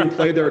 Having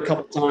played there a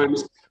couple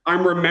times,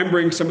 I'm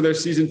remembering some of their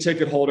season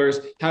ticket holders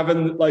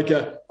having like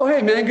oh,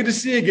 hey, man, good to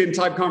see you again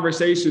type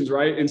conversations,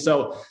 right? And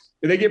so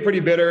they get pretty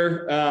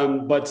bitter,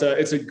 but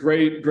it's a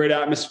great, great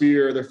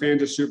atmosphere. Their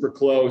fans are super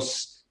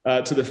close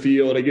to the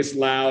field. It gets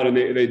loud, and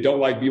they don't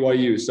like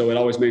BYU, so it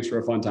always makes for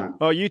a fun time.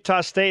 Well,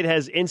 Utah State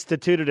has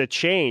instituted a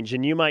change,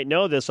 and you might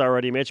know this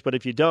already, Mitch, but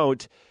if you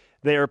don't,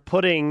 they are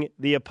putting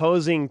the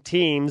opposing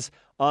teams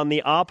on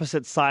the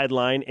opposite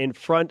sideline in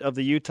front of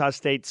the Utah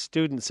State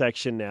student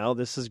section now.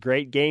 This is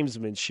great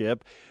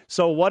gamesmanship.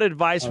 So what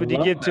advice would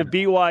you give to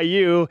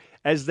BYU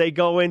as they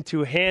go in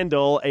to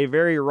handle a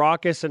very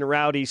raucous and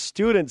rowdy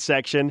student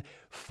section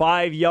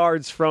 5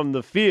 yards from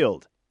the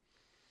field?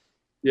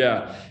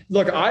 Yeah.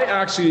 Look, I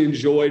actually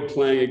enjoyed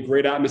playing at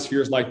great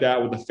atmospheres like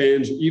that with the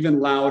fans even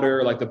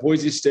louder, like the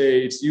Boise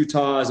States,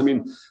 Utahs. I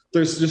mean,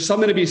 there's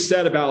something to be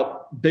said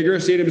about bigger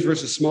stadiums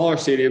versus smaller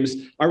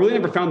stadiums. I really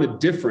never found the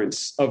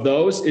difference of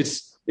those.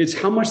 It's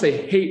how much they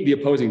hate the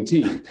opposing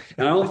team.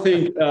 And I don't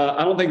think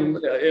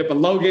if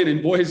Logan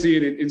and Boise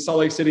and in Salt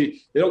Lake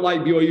City, they don't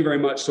like BYU very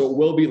much. So it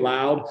will be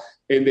loud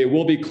and they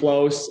will be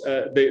close.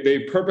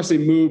 They purposely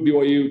moved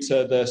BYU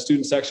to the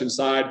student section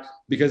side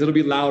because it'll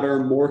be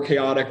louder, more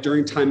chaotic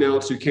during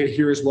timeouts. You can't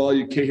hear as well.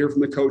 You can't hear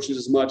from the coaches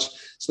as much.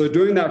 So they're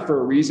doing that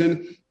for a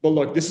reason. But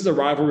look, this is a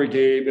rivalry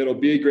game. It'll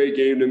be a great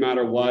game no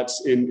matter what.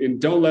 And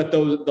don't let the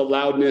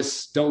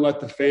loudness, don't let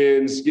the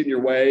fans get in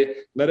your way.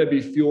 Let it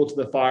be fuel to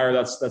the fire.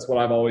 That's what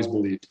I've always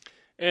believed.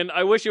 And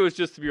I wish it was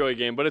just the BYU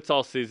game, but it's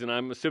all season.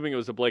 I'm assuming it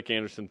was a Blake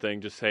Anderson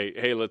thing. Just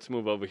hey, let's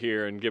move over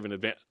here and give an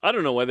advantage. I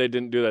don't know why they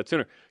didn't do that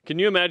sooner. Can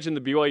you imagine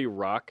the BYU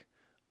rock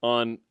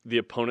on the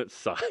opponent's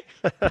side?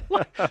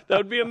 That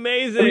would be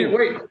amazing.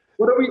 Wait.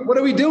 What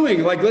are we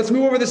doing? Like, let's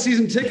move over the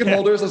season ticket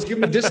holders. Let's give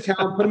them a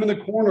discount. Put them in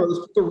the corner. Let's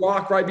put the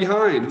rock right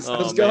behind.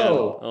 Let's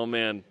go. Oh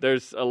man,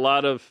 there's a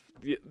lot of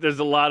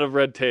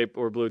red tape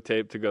or blue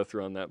tape to go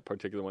through on that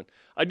particular one.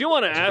 I do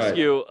want to ask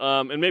you,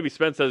 and maybe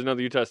Spence has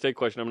another Utah State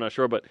question. I'm not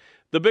sure, but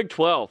the Big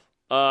 12.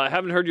 I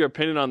haven't heard your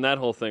opinion on that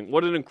whole thing.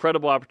 What an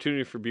incredible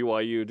opportunity for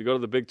BYU to go to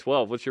the Big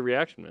 12. What's your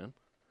reaction, man?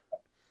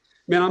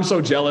 Man, I'm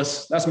so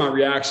jealous. That's my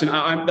reaction.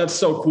 That's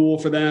so cool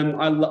for them.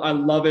 I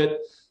love it.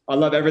 I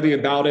love everything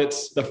about it.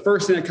 The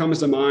first thing that comes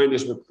to mind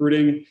is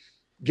recruiting.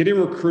 Getting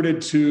recruited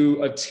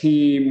to a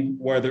team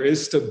where there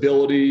is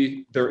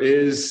stability, there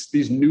is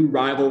these new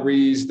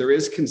rivalries, there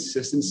is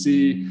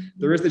consistency,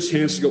 there is the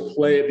chance to go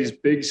play at these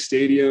big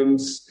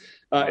stadiums.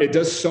 It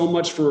does so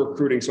much for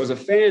recruiting. So as a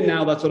fan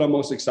now, that's what I'm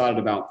most excited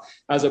about.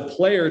 As a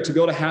player, to be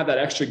able to have that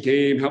extra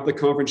game, have the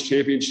conference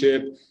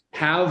championship,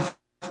 have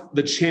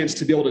the chance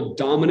to be able to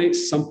dominate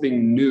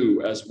something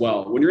new as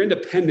well. When you're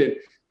independent,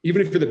 even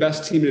if you're the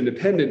best team in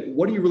independent,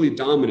 what are you really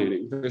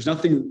dominating? There's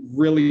nothing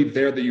really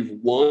there that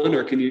you've won,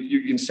 or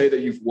you can say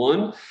that you've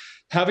won.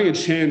 Having a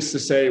chance to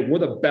say we're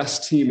the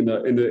best team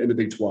in the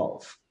Big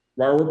 12,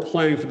 right? We're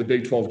playing for the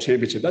Big 12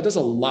 championship. That does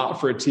a lot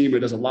for a team.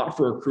 It does a lot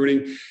for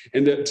recruiting,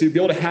 and to be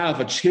able to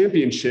have a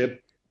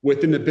championship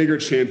within the bigger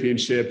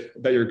championship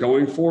that you're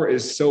going for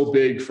is so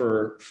big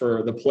for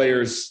the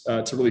players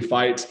to really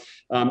fight.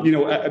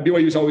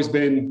 BYU's always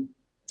been.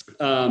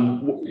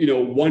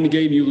 One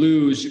game you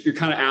lose, you're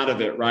kind of out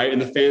of it, right?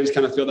 And the fans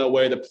kind of feel that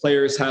way. The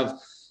players have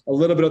a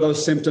little bit of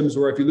those symptoms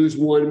where if you lose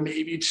one,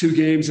 maybe 2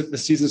 games, the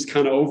season's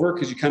kind of over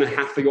because you kind of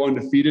have to go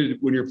undefeated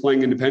when you're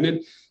playing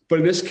independent. But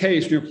in this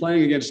case, when you're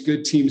playing against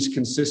good teams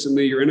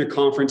consistently, you're in a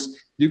conference,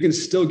 you can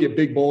still get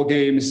big bowl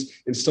games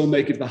and still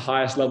make it to the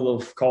highest level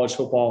of college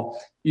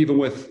football, even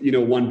with,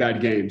 one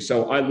bad game.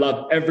 So I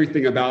love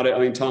everything about it. I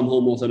think Tom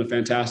Holmoe's done a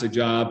fantastic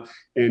job,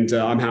 and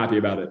I'm happy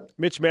about it.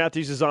 Mitch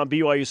Matthews is on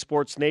BYU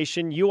Sports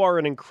Nation. You are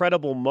an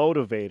incredible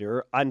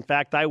motivator. In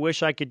fact, I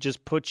wish I could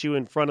just put you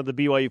in front of the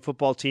BYU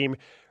football team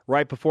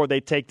right before they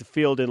take the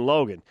field in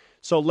Logan.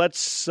 So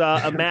let's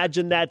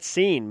imagine that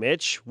scene,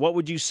 Mitch. What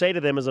would you say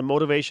to them as a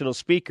motivational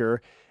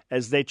speaker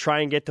as they try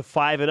and get to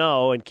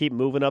 5-0 and keep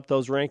moving up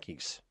those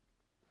rankings?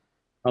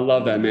 I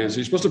love that, man. So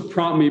you're supposed to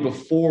prompt me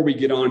before we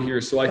get on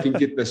here so I can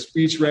get the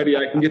speech ready.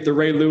 I can get the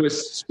Ray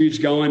Lewis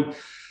speech going.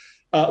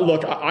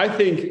 Look, I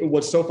think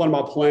what's so fun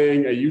about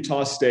playing at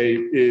Utah State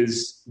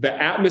is the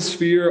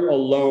atmosphere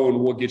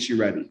alone will get you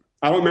ready.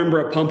 I don't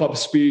remember a pump-up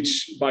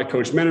speech by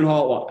Coach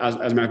Mendenhall. Well, as a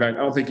matter of fact,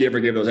 I don't think he ever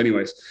gave those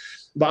anyways.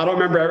 But I don't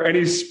remember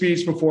any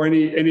speech before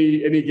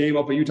any game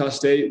up at Utah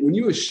State. When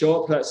you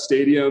show up to that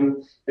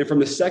stadium, and from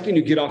the second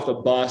you get off the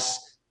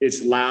bus,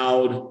 it's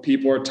loud.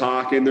 People are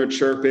talking. They're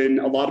chirping.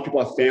 A lot of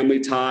people have family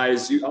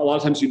ties. A lot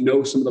of times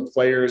some of the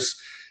players.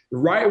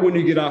 Right when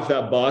you get off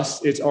that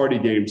bus, it's already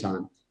game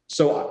time.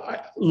 So,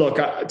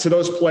 to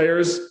those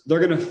players, they're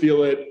going to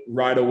feel it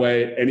right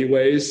away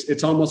anyways.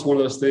 It's almost one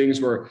of those things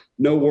where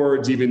no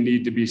words even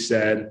need to be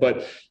said.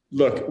 But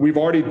look, we've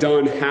already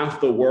done half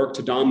the work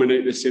to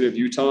dominate the state of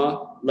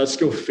Utah. Let's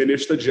go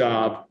finish the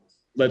job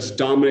Let's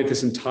dominate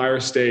this entire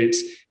state.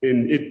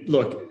 And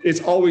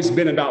it's always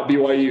been about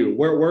BYU.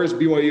 Where is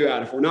BYU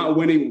at? If we're not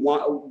winning,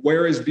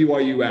 where is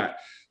BYU at?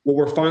 Well,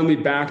 we're finally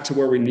back to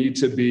where we need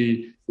to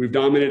be. We've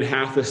dominated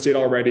half the state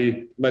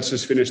already. Let's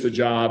just finish the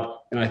job.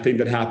 And I think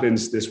that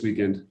happens this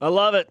weekend. I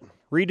love it.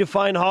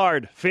 Redefine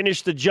hard.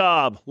 Finish the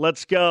job.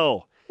 Let's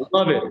go. I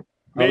love it.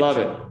 Mitch, I love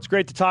it. It's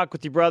great to talk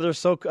with you, brother.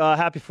 So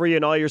happy for you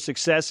and all your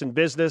success in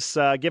business.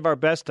 Give our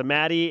best to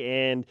Maddie,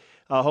 and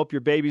hope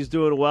your baby's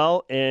doing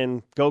well.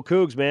 And go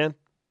Cougs, man.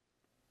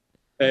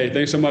 Hey,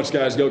 thanks so much,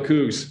 guys. Go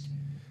Cougs.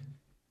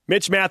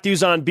 Mitch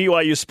Matthews on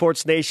BYU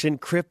Sports Nation.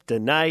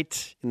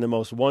 Kryptonite in the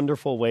most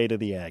wonderful way to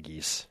the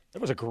Aggies. That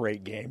was a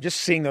great game.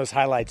 Just seeing those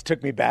highlights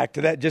took me back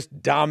to that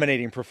just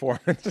dominating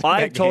performance.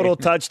 5 total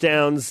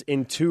touchdowns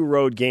in 2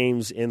 road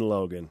games in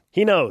Logan.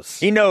 He knows.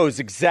 He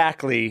knows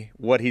exactly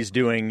what he's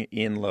doing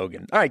in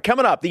Logan. All right,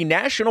 coming up, the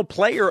National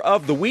Player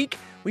of the Week.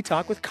 We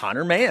talk with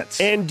Connor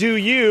Mance. And do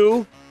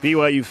you,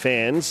 BYU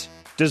fans,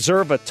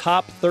 deserve a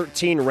top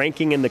 13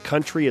 ranking in the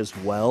country as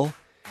well?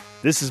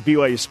 This is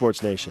BYU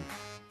Sports Nation.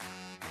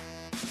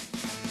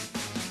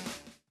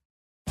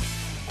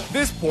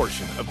 This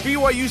portion of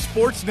BYU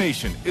Sports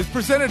Nation is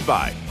presented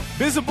by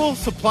Visible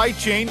Supply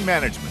Chain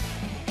Management.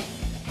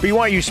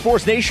 BYU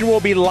Sports Nation will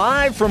be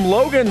live from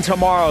Logan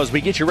tomorrow as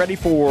we get you ready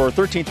for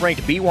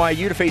 13th-ranked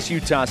BYU to face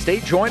Utah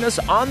State. Join us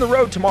on the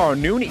road tomorrow,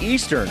 noon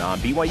Eastern, on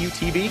BYU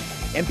TV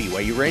and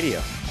BYU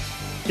Radio.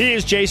 He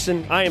is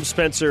Jason. I am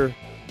Spencer.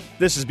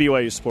 This is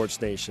BYU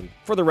Sports Nation.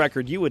 For the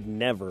record, you would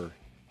never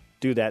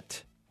do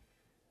that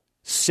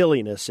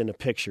silliness in a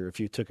picture if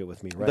you took it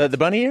with me, right? The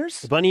bunny ears?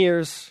 The bunny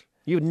ears.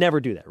 You would never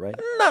do that, right?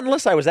 Not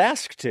unless I was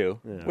asked to,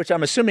 which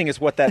I'm assuming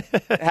is what that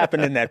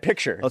happened in that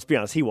picture. Let's be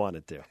honest, he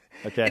wanted to.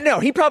 Okay. No,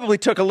 he probably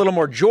took a little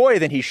more joy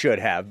than he should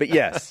have, but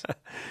yes.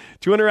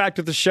 To interact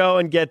with the show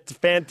and get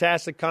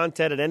fantastic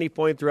content at any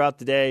point throughout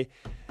the day,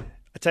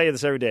 I tell you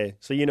this every day,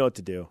 so you know what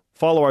to do.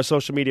 Follow our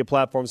social media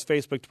platforms,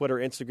 Facebook, Twitter,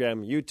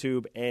 Instagram,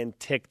 YouTube, and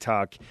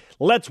TikTok.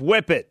 Let's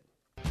whip it.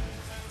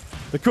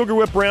 The Cougar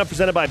Whip Round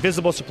presented by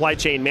Visible Supply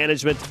Chain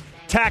Management,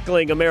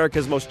 tackling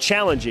America's most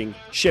challenging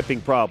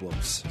shipping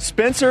problems.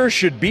 Spencer,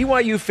 should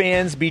BYU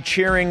fans be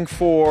cheering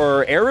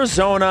for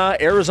Arizona,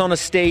 Arizona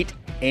State,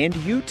 and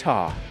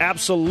Utah?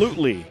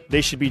 Absolutely. They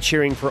should be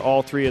cheering for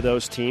all 3 of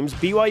those teams.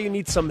 BYU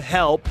needs some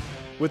help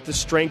with the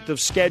strength of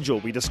schedule.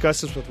 We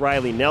discussed this with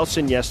Riley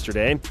Nelson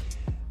yesterday.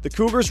 The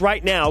Cougars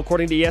right now,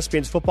 according to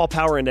ESPN's Football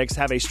Power Index,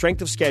 have a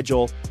strength of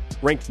schedule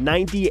ranked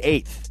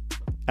 98th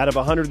out of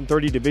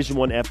 130 Division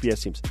I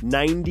FBS teams.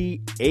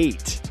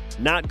 98.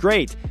 Not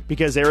great,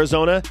 because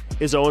Arizona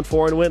is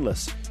 0-4 and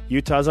winless.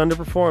 Utah's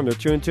underperformed.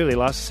 They're 2-2. They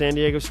lost to San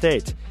Diego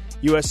State.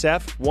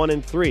 USF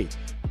 1-3.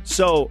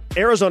 So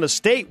Arizona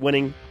State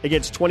winning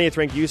against 20th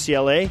ranked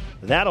UCLA,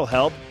 that'll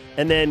help.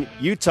 And then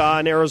Utah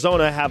and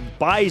Arizona have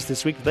byes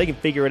this week. If they can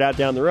figure it out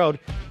down the road,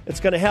 it's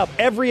going to help.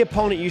 Every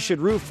opponent you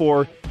should root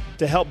for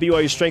to help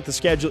BYU's strength of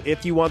schedule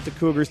if you want the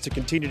Cougars to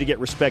continue to get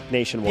respect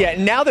nationwide.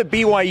 Yeah, now that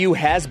BYU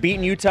has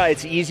beaten Utah,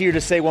 it's easier to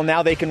say, well,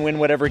 now they can win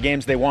whatever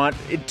games they want.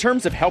 In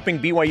terms of helping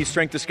BYU's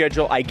strength of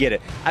schedule, I get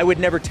it. I would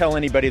never tell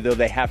anybody, though,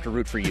 they have to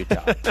root for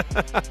Utah.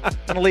 I'm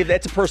going to leave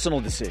that's a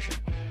personal decision.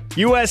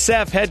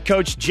 USF head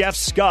coach Jeff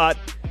Scott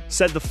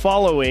said the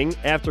following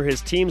after his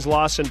team's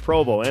loss in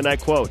Provo, and I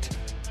quote,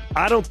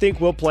 "I don't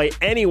think we'll play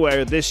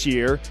anywhere this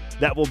year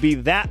that will be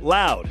that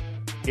loud.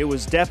 It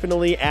was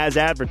definitely as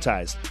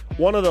advertised.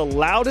 One of the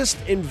loudest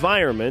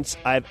environments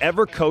I've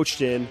ever coached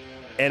in,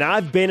 and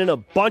I've been in a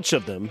bunch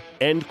of them,"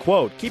 end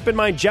quote. Keep in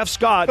mind, Jeff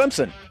Scott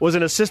Clemson was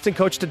an assistant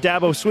coach to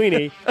Dabo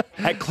Sweeney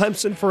at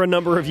Clemson for a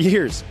number of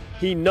years.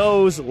 He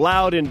knows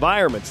loud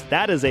environments.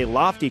 That is a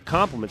lofty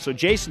compliment. So,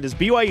 Jason, does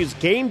BYU's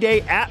game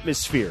day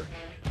atmosphere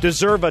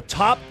deserve a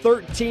top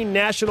 13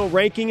 national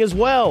ranking as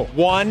well?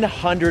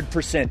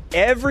 100%.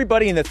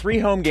 Everybody in the 3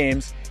 home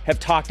games have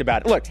talked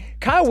about it. Look,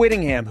 Kyle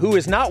Whittingham, who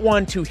is not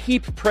one to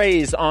heap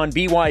praise on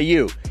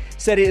BYU,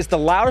 said it is the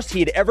loudest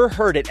he had ever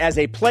heard it as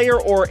a player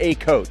or a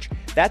coach.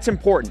 That's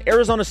important.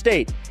 Arizona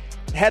State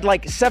had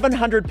like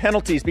 700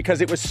 penalties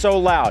because it was so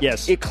loud.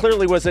 Yes. It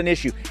clearly was an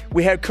issue.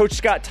 We had Coach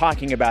Scott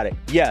talking about it.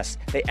 Yes,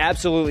 they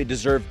absolutely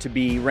deserve to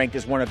be ranked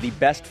as one of the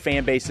best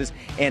fan bases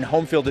and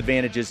home field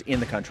advantages in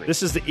the country.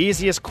 This is the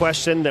easiest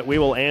question that we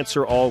will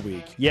answer all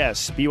week.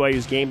 Yes,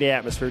 BYU's game day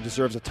atmosphere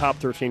deserves a top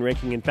 13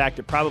 ranking. In fact,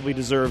 it probably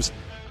deserves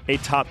a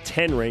top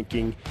 10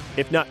 ranking,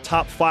 if not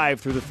top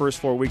 5 through the first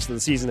 4 weeks of the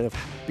season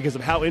because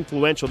of how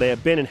influential they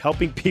have been in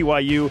helping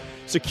BYU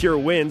secure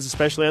wins,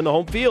 especially on the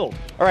home field.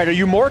 All right, are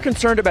you more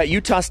concerned about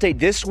Utah State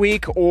this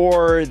week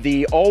or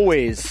the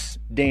always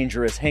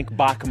dangerous Hank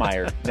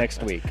Bachmeier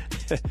next week?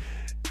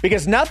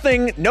 Because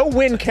no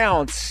win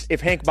counts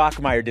if Hank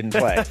Bachmeier didn't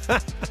play.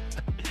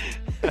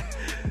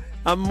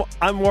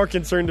 I'm more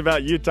concerned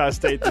about Utah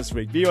State this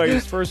week.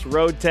 BYU's first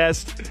road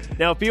test.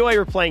 Now, if BYU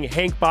were playing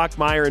Hank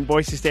Bachmeier and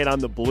Boise State on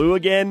the blue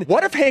again.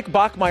 What if Hank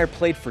Bachmeier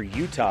played for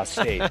Utah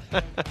State?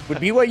 Would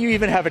BYU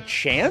even have a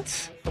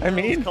chance? I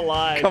mean,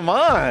 collide. Come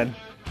on.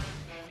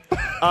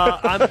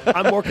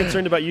 I'm more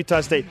concerned about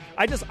Utah State.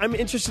 I'm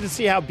interested to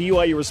see how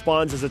BYU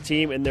responds as a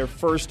team in their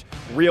first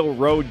real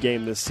road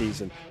game this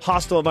season.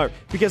 Hostile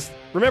environment. Because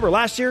remember,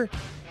 last year,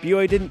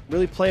 BYU didn't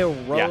really play a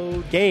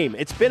road game.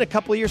 It's been a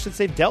couple of years since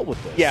they've dealt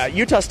with this. Yeah,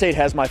 Utah State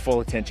has my full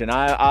attention.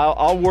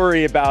 I'll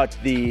worry about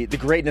the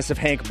greatness of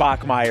Hank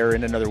Bachmeier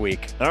in another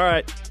week. All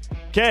right.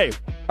 Okay.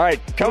 All right,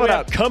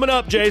 Coming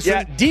up, Jason.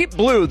 Yeah, Deep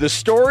Blue, the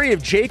story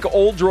of Jake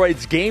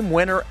Oldroyd's game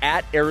winner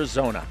at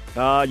Arizona.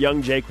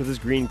 Young Jake with his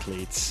green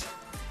cleats.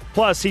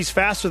 Plus, he's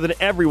faster than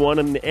everyone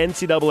in the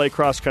NCAA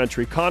cross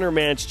country. Connor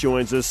Mance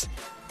joins us.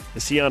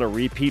 Is he on a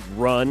repeat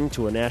run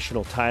to a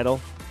national title?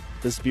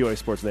 This is BYU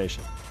Sports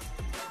Nation.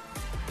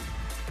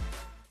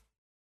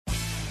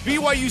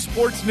 BYU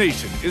Sports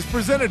Nation is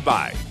presented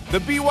by The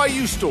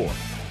BYU Store,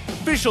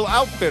 official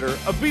outfitter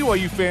of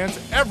BYU fans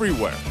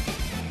everywhere.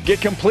 Get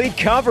complete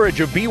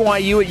coverage of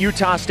BYU at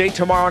Utah State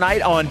tomorrow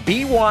night on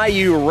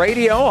BYU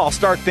Radio. I'll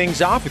start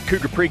things off with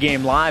Cougar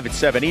Pregame Live at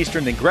 7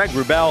 Eastern. Then Greg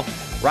Wrubell,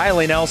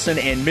 Riley Nelson,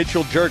 and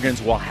Mitchell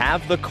Juergens will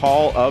have the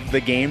call of the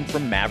game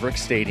from Maverick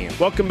Stadium.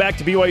 Welcome back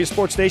to BYU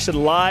Sports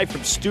Nation live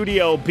from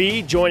Studio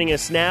B. Joining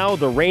us now,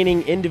 the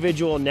reigning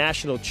individual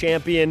national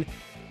champion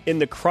in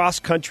the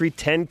cross-country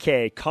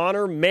 10K,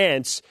 Connor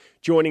Mance,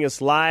 joining us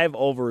live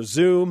over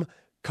Zoom.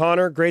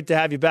 Connor, great to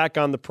have you back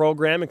on the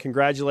program, and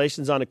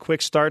congratulations on a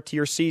quick start to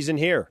your season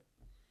here.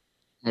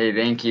 Hey,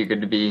 thank you.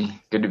 Good to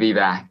be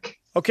back.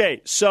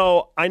 Okay,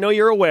 so I know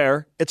you're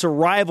aware it's a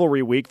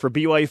rivalry week for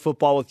BYU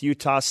football with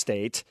Utah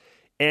State,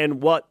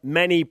 and what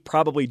many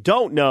probably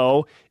don't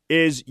know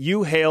is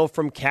you hail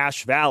from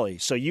Cache Valley,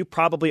 so you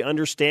probably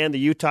understand the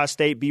Utah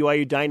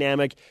State-BYU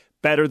dynamic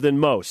better than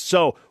most.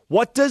 So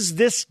what does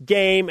this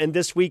game and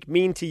this week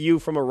mean to you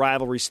from a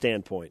rivalry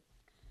standpoint?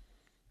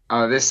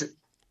 Oh, this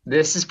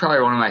is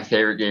probably one of my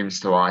favorite games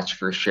to watch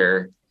for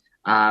sure.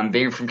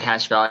 Being from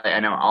Cache Valley, I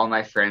know all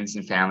my friends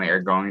and family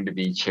are going to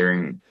be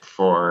cheering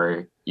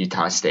for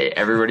Utah State.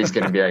 Everybody's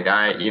going to be like, all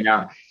right,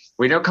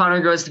 we know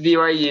Connor goes to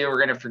BYU.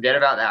 We're going to forget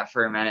about that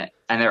for a minute.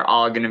 And they're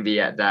all going to be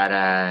at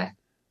that,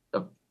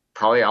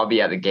 probably I'll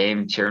be at the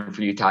game cheering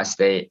for Utah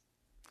State.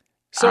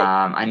 So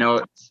I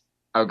know.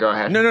 Oh, go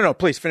ahead. No.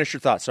 Please finish your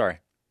thought. Sorry.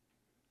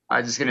 I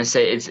was just going to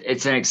say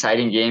it's an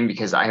exciting game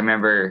because I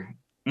remember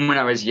when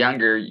I was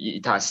younger,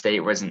 Utah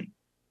State wasn't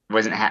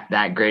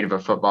that great of a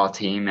football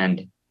team.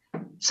 And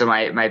so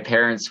my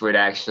parents would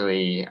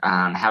actually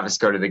have us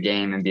go to the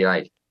game and be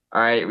like,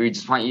 all right, we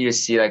just want you to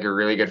see like a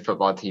really good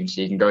football team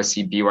so you can go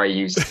see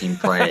BYU's team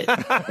play.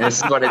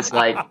 This is what it's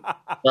like.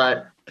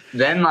 But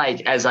then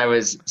like as I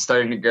was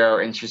starting to grow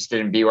interested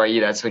in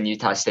BYU, that's when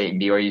Utah State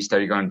and BYU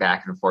started going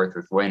back and forth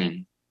with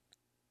winning.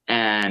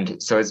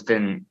 And so it's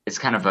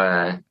kind of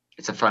a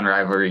fun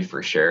rivalry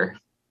for sure.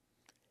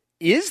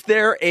 Is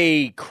there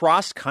a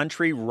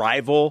cross-country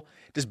rival?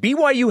 Does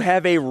BYU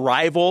have a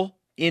rival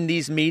in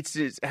these meets?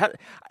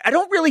 I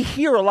don't really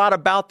hear a lot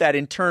about that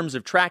in terms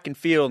of track and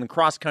field and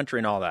cross-country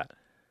and all that.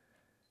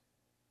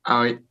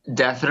 Oh,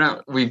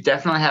 definitely. We've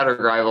definitely had a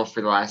rival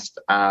for the last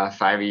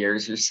 5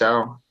 years or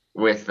so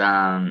with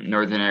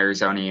Northern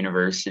Arizona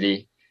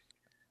University.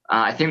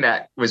 I think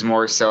that was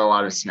more so a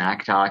lot of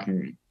smack talk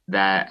and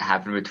that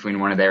happened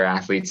between one of their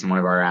athletes and one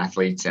of our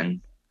athletes,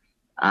 and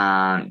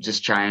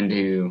just trying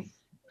to,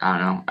 I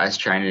don't know, us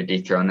trying to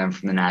dethrone them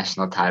from the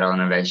national title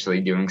and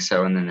eventually doing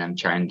so, and then them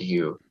trying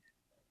to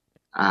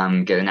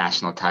get a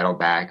national title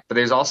back. But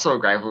there's also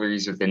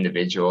rivalries with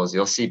individuals.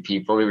 You'll see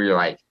people who are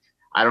like,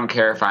 I don't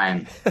care if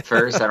I'm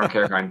first, I don't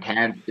care if I'm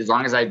 10th. As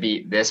long as I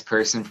beat this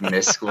person from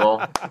this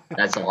school,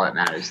 that's all that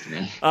matters to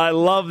me. I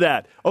love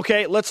that.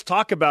 Okay, let's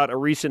talk about a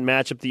recent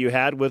matchup that you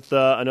had with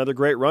another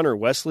great runner,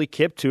 Wesley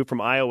Kiptoo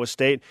from Iowa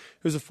State,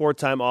 who's a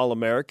 4-time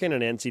All-American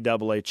and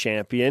NCAA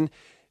champion.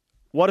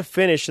 What a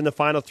finish in the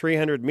final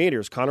 300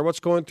 meters. Connor, what's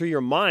going through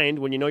your mind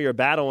when you know you're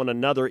battling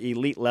another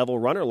elite-level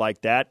runner like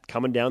that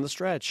coming down the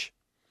stretch?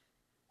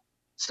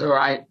 So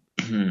I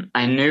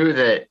knew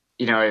that,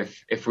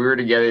 if we were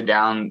together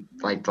down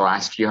like the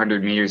last few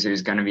hundred meters, it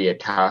was going to be a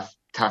tough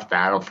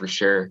battle for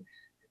sure.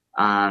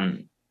 I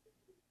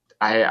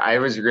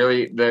was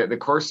really, the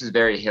course is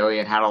very hilly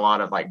and had a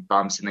lot of like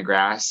bumps in the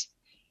grass.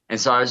 And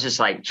so I was just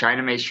like trying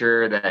to make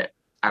sure that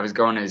I was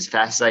going as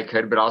fast as I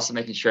could, but also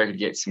making sure I could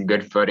get some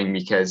good footing,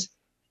 because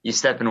you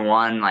step in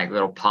one like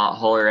little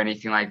pothole or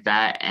anything like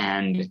that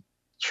and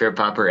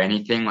trip up or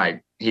anything,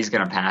 like he's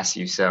going to pass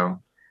you.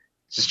 So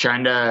just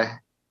trying to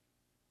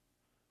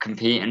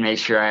compete and make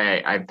sure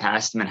I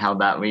passed him and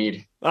held that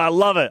lead. I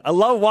love it. I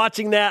love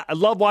watching that. I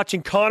love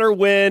watching Connor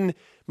win.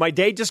 My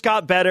day just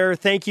got better.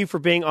 Thank you for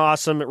being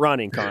awesome at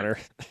running, Connor.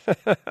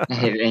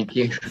 Hey, thank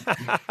you.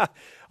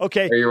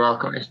 Okay. You're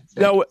welcome.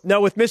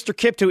 Now with Mr.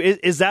 Kiptoo,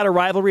 is that a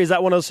rivalry? Is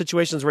that one of those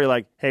situations where you're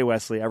like, hey,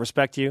 Wesley, I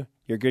respect you.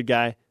 You're a good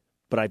guy,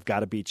 but I've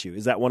got to beat you.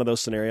 Is that one of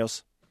those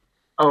scenarios?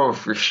 Oh,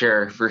 for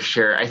sure. For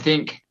sure. I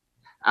think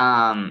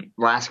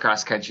last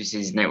cross-country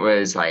season, it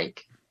was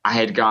like I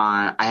had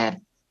gone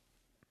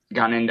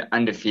in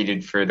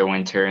undefeated for the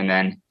winter, and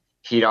then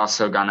he'd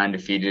also gone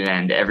undefeated,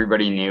 and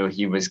everybody knew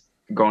he was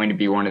going to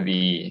be one of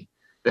the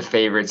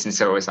favorites. And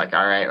so it was like,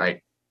 all right,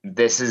 like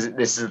this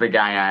is the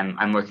guy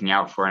I'm looking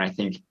out for. And I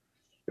think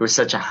it was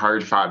such a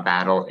hard fought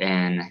battle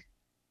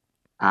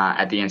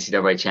at the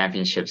NCAA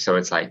championship. So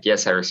it's like,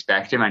 yes, I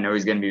respect him. I know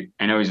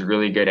he's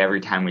really good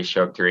every time we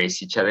show up to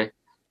race each other,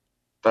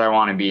 but I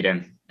want to beat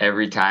him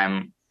every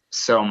time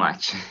so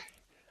much.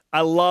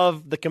 I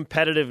love the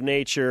competitive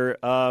nature.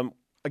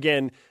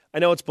 Again, I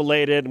know it's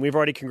belated and we've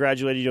already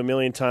congratulated you a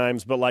million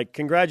times, but like,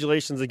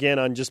 congratulations again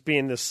on just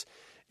being this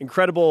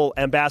incredible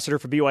ambassador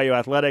for BYU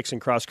athletics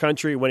and cross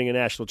country, winning a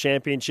national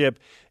championship.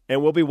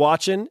 And we'll be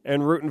watching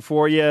and rooting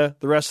for you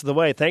the rest of the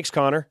way. Thanks,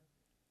 Connor.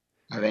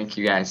 Thank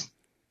you, guys.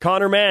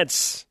 Connor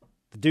Mantz.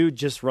 The dude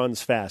just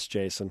runs fast,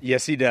 Jason.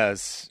 Yes, he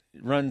does.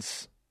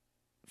 Runs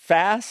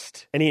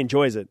fast. And he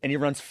enjoys it. And he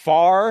runs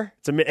far.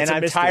 I'm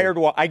mystery. Tired.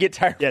 I get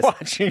tired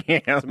watching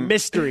him. It's a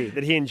mystery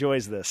that he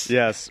enjoys this.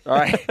 Yes. All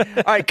right.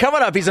 All right,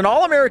 coming up, he's an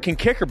All-American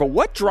kicker, but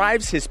what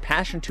drives his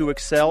passion to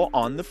excel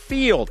on the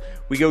field?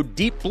 We go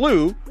deep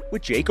blue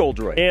with Jake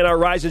Oldroyd. And our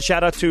rise and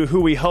shout out to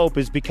who we hope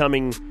is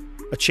becoming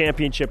a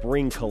championship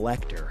ring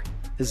collector.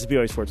 This is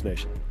BYU Sports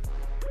Nation.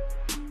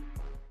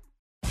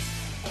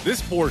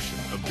 This portion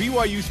of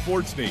BYU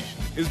Sports Nation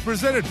is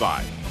presented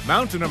by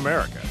Mountain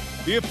America,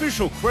 the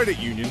official credit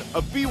union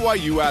of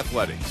BYU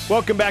Athletics.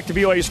 Welcome back to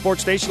BYU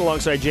Sports Nation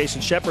alongside Jason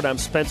Shepard. I'm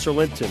Spencer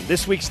Linton.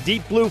 This week's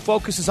Deep Blue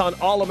focuses on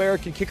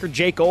All-American kicker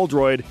Jake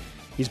Oldroyd.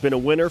 He's been a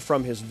winner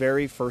from his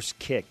very first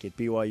kick at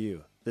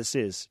BYU. This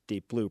is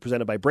Deep Blue,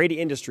 presented by Brady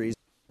Industries.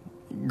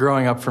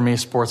 Growing up for me,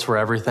 sports were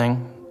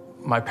everything.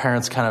 My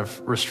parents kind of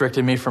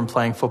restricted me from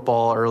playing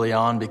football early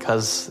on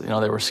because,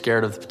 they were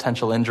scared of the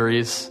potential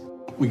injuries.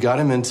 We got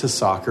him into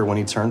soccer when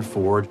he turned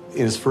forward.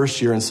 In his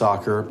first year in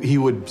soccer, he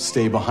would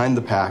stay behind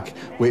the pack,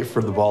 wait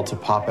for the ball to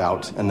pop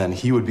out, and then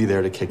he would be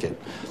there to kick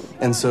it.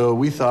 And so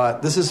we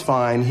thought, this is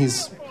fine.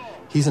 He's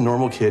a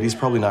normal kid. He's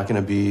probably not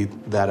going to be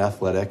that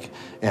athletic.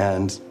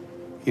 And,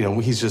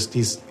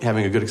 he's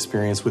having a good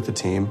experience with the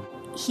team.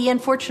 He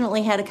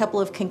unfortunately had a couple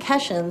of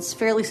concussions,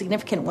 fairly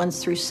significant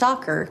ones through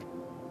soccer.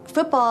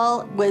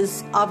 Football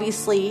was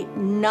obviously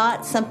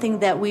not something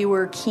that we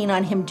were keen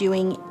on him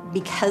doing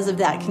because of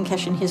that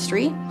concussion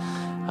history.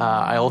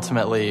 I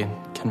ultimately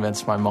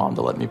convinced my mom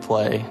to let me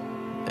play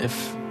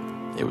if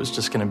it was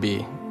just going to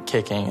be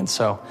kicking. And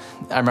so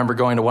I remember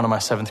going to one of my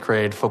 7th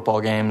grade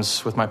football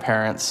games with my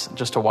parents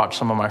just to watch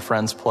some of my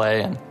friends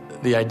play. And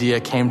the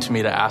idea came to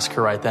me to ask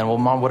her right then, well,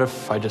 Mom, what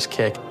if I just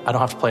kick? I don't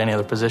have to play any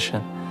other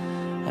position.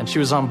 And she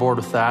was on board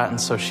with that.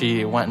 And so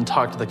she went and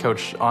talked to the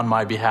coach on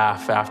my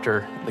behalf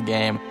after the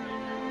game.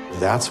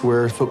 That's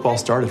where football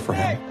started for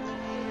him.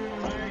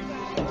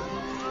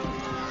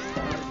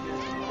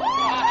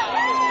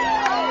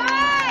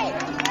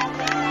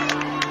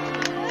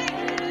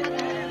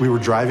 We were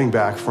driving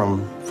back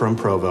from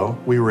Provo.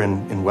 We were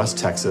in West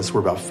Texas. We're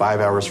about 5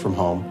 hours from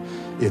home.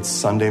 It's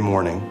Sunday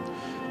morning,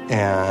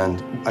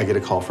 and I get a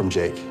call from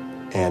Jake,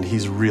 and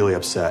he's really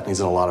upset, and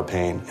he's in a lot of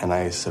pain. And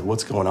I said,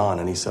 what's going on?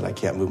 And he said, I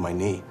can't move my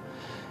knee.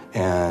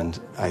 And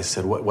I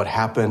said, what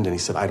happened? And he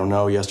said, I don't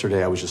know.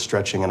 Yesterday I was just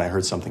stretching, and I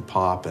heard something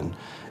pop, and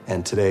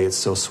today it's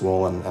so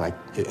swollen and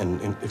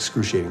in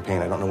excruciating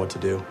pain. I don't know what to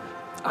do.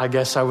 I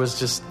guess I was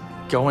just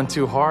going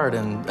too hard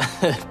and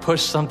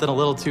pushed something a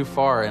little too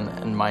far,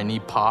 and my knee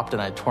popped,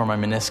 and I tore my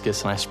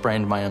meniscus, and I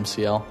sprained my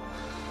MCL.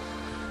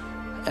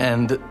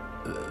 And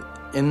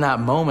in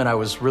that moment, I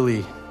was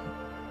really,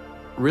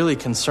 really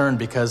concerned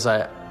because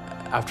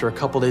after a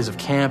couple days of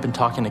camp and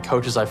talking to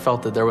coaches, I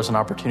felt that there was an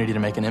opportunity to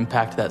make an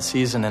impact that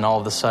season, and all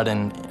of a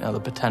sudden,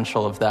 the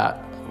potential of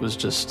that was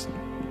just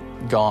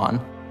gone.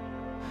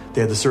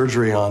 They had the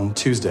surgery on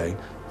Tuesday.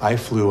 I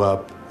flew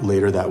up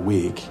later that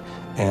week,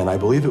 and I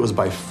believe it was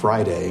by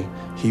Friday,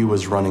 he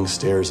was running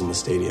stairs in the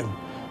stadium.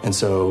 And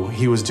so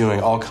he was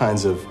doing all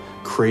kinds of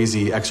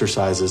crazy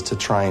exercises to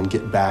try and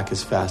get back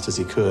as fast as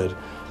he could.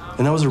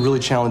 And that was a really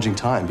challenging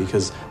time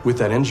because with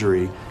that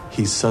injury,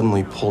 he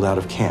suddenly pulled out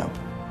of camp.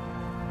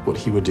 What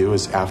he would do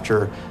is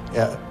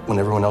when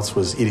everyone else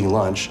was eating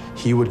lunch,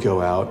 he would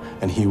go out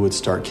and he would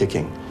start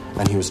kicking.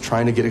 And he was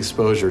trying to get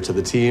exposure to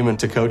the team and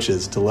to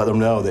coaches to let them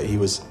know that he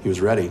was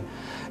ready.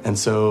 And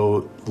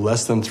so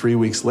less than 3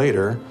 weeks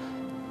later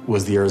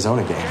was the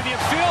Arizona game. Can you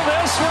feel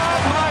this,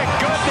 Rob? My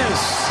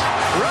goodness.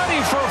 Ready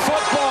for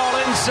football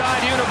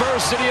inside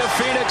University of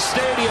Phoenix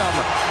Stadium.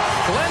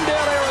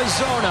 Glendale,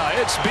 Arizona.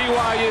 It's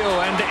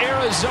BYU and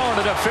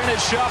Arizona to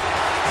finish up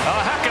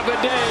a heck of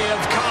a day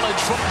of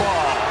college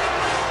football.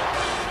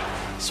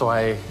 So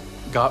I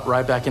got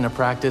right back into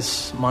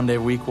practice Monday,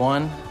 week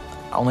 1.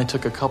 I only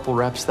took a couple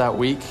reps that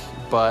week,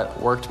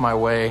 but worked my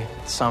way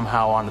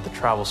somehow onto the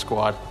travel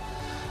squad,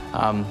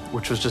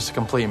 which was just a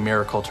complete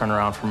miracle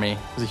turnaround for me.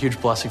 It was a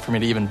huge blessing for me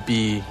to even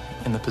be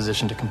in the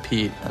position to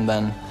compete. And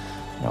then,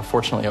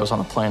 fortunately, I was on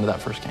the plane to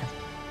that first game.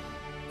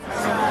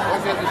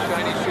 Look at the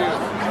shiny shoes.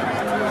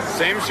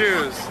 Same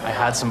shoes. I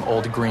had some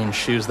old green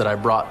shoes that I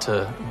brought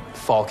to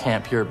fall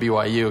camp here at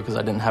BYU because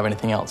I didn't have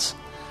anything else.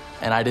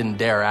 And I didn't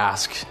dare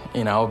ask,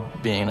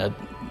 being a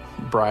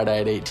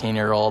bright-eyed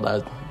 18-year-old,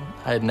 I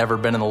had never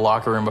been in the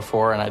locker room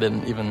before, and I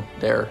didn't even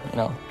dare,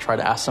 try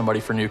to ask somebody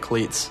for new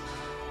cleats.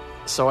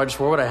 So I just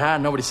wore what I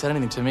had. Nobody said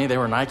anything to me. They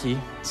were Nike,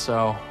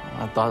 so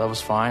I thought that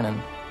was fine,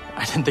 and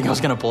I didn't think I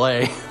was going to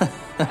play.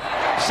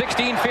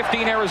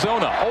 16-15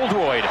 Arizona.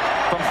 Oldroyd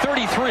from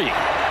 33.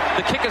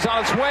 The kick is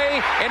on its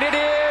way, and it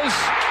is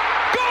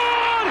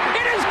good!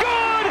 It is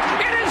good!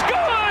 It is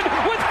good!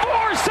 With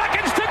 4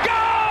 seconds to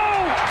go!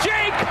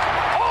 Jake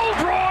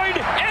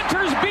Oldroyd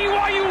enters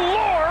BYU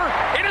lore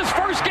in his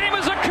first game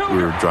as a Cougar.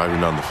 We were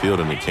driving down the field,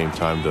 and it came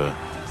time to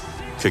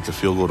kick a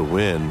field goal to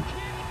win.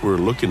 We were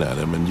looking at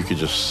him, and you could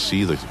just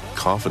see the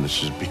confidence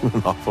just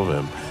beaming off of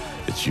him.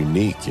 It's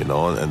unique, and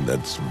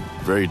that's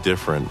very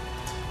different.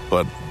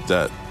 But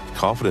that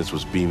confidence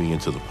was beaming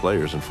into the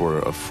players, and for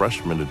a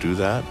freshman to do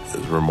that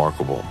is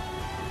remarkable.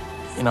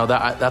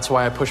 That's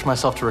why I pushed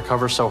myself to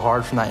recover so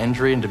hard from that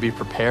injury and to be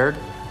prepared,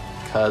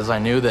 because I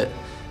knew that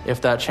if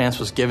that chance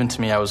was given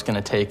to me, I was going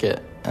to take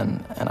it,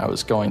 and I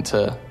was going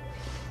to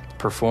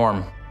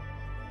perform.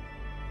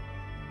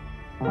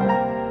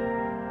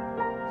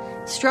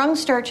 Strong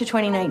start to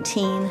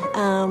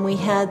 2019. We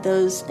had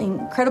those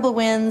incredible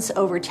wins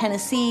over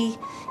Tennessee.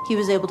 He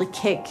was able to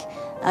kick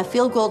a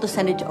field goal to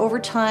send it to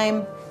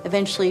overtime.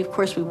 Eventually, of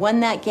course, we won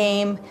that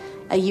game,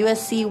 a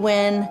USC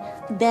win.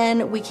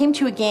 Then we came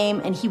to a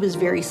game, and he was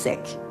very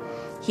sick.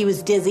 He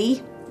was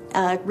dizzy,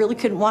 really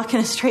couldn't walk in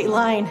a straight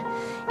line,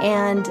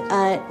 and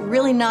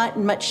really not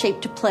in much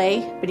shape to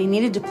play, but he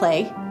needed to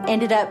play.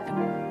 Ended up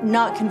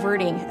not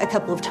converting a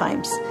couple of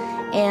times.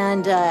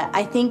 And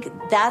I think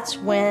that's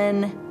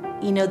when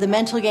the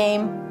mental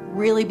game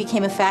really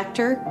became a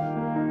factor.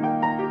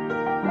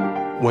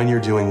 When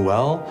you're doing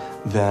well,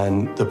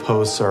 then the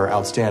posts are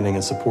outstanding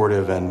and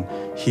supportive, and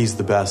he's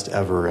the best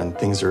ever, and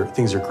things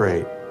are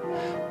great.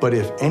 But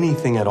if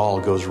anything at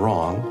all goes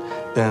wrong,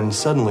 then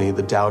suddenly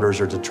the doubters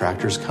or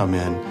detractors come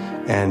in,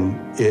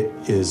 and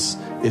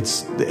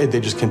they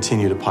just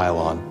continue to pile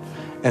on.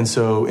 And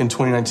so in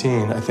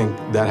 2019, I think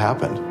that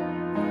happened.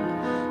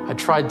 I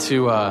tried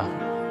to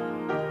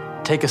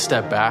take a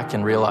step back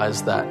and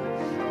realize that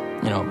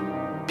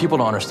people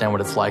don't understand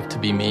what it's like to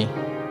be me.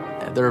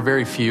 There are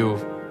very few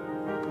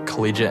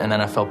collegiate and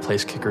NFL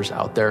place kickers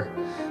out there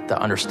that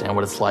understand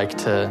what it's like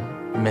to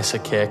miss a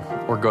kick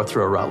or go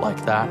through a route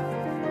like that.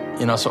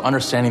 So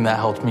understanding that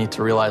helped me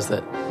to realize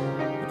that,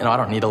 I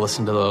don't need to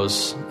listen to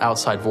those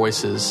outside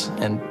voices,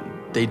 and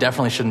they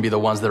definitely shouldn't be the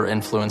ones that are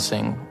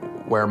influencing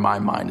where my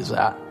mind is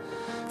at.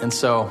 And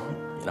so,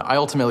 I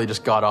ultimately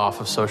just got off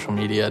of social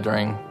media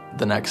during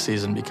the next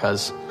season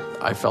because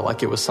I felt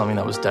like it was something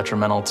that was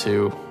detrimental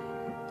to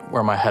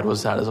where my head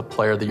was at as a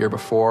player the year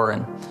before.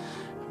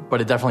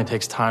 But it definitely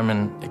takes time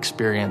and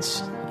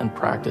experience and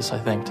practice, I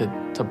think,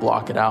 to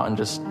block it out and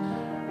just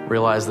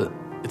realize that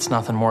it's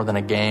nothing more than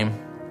a game,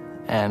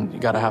 and you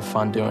got to have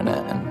fun doing it,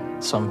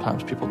 and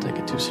sometimes people take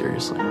it too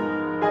seriously.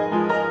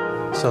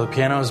 So the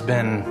piano's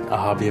been a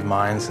hobby of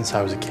mine since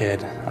I was a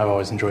kid. I've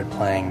always enjoyed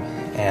playing,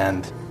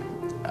 and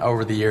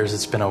over the years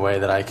it's been a way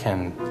that I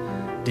can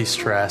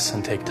de-stress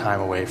and take time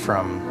away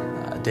from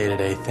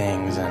day-to-day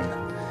things.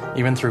 And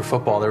even through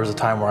football, there was a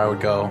time where I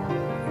would go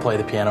play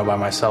the piano by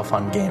myself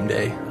on game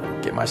day,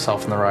 get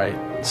myself in the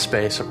right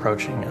space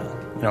approaching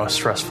a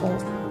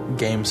stressful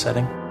game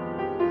setting.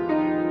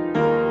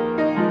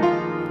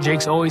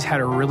 Jake's always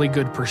had a really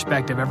good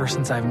perspective ever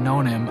since I've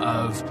known him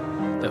of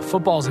that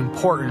football's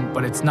important,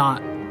 but it's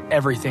not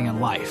everything in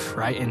life,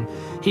 right? And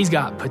he's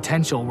got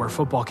potential where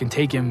football can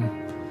take him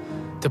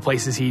to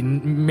places he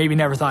maybe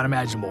never thought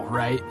imaginable,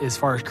 right, as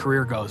far as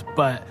career goes.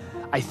 But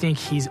I think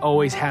he's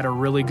always had a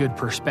really good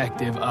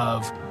perspective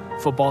of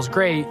football's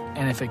great,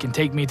 and if it can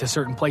take me to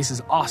certain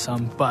places,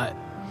 awesome, but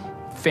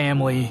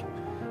family,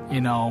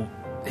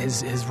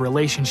 his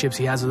relationships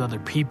he has with other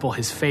people,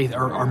 his faith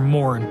are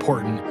more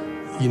important.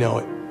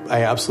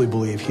 I absolutely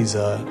believe he's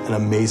an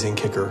amazing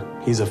kicker.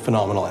 He's a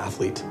phenomenal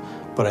athlete,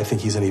 but I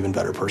think he's an even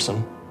better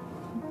person.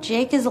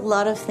 Jake is a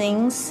lot of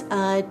things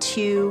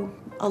to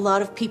a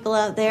lot of people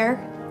out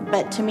there,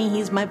 but to me,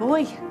 he's my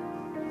boy.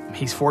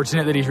 He's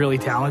fortunate that he's really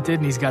talented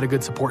and he's got a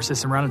good support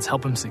system around him to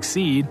help him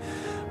succeed,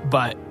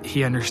 but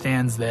he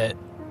understands that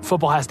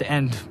football has to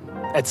end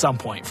at some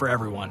point for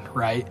everyone,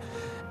 right?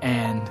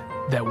 And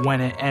that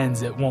when it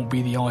ends, it won't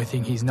be the only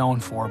thing he's known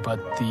for, but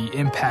the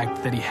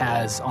impact that he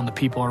has on the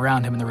people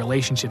around him and the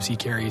relationships he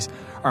carries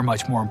are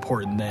much more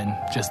important than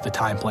just the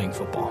time playing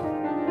football.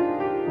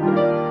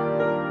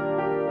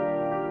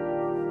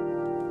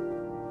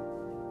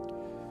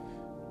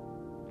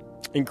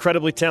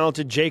 Incredibly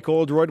talented Jake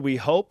Oldroyd. We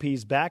hope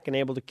he's back and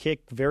able to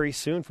kick very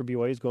soon for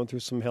BYU. He's going through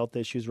some health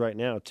issues right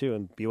now, too,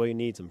 and BYU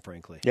needs him,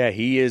 frankly. Yeah,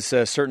 he is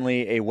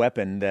certainly a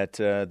weapon that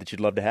you'd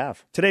love to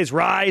have. Today's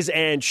Rise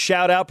and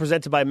Shout Out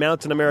presented by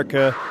Mountain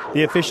America,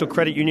 the official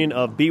credit union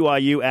of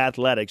BYU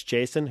Athletics.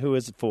 Jason, who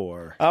is it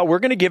for? We're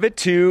going to give it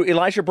to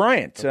Elijah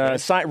Bryant,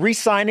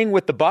 re-signing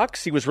with the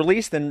Bucs. He was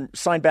released and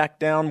signed back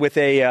down with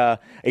a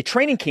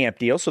training camp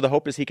deal, so the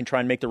hope is he can try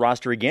and make the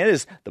roster again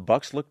as the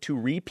Bucs look to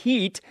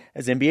repeat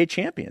as NBA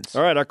champions.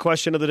 All right, our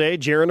question of the day,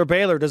 Jaron or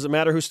Baylor? Does it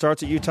matter who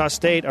starts at Utah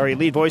State? Our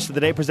elite voice of the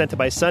day presented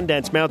by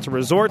Sundance Mountain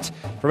Resort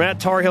from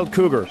 @Tar Heel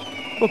Cougar.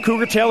 Well,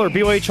 Cougar Tail or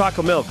BYU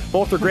Chocolate Milk,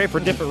 both are great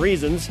for different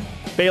reasons.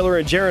 Baylor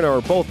and Jaron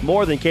are both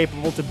more than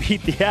capable to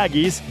beat the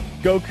Aggies.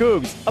 Go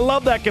Cougs. I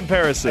love that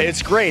comparison.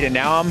 It's great, and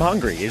now I'm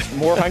hungry. It's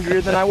more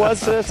hungrier than I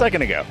was a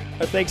second ago.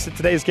 Thanks to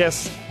today's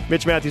guests,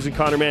 Mitch Matthews and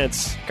Connor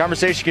Mantz.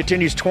 Conversation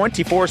continues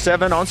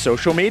 24/7 on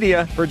social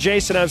media. For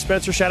Jason, I'm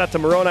Spencer. Shout out to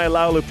Moroni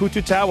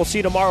Laulupututa. We'll see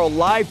you tomorrow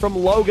live from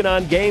Logan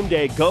on game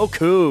day. Go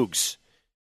Cougs.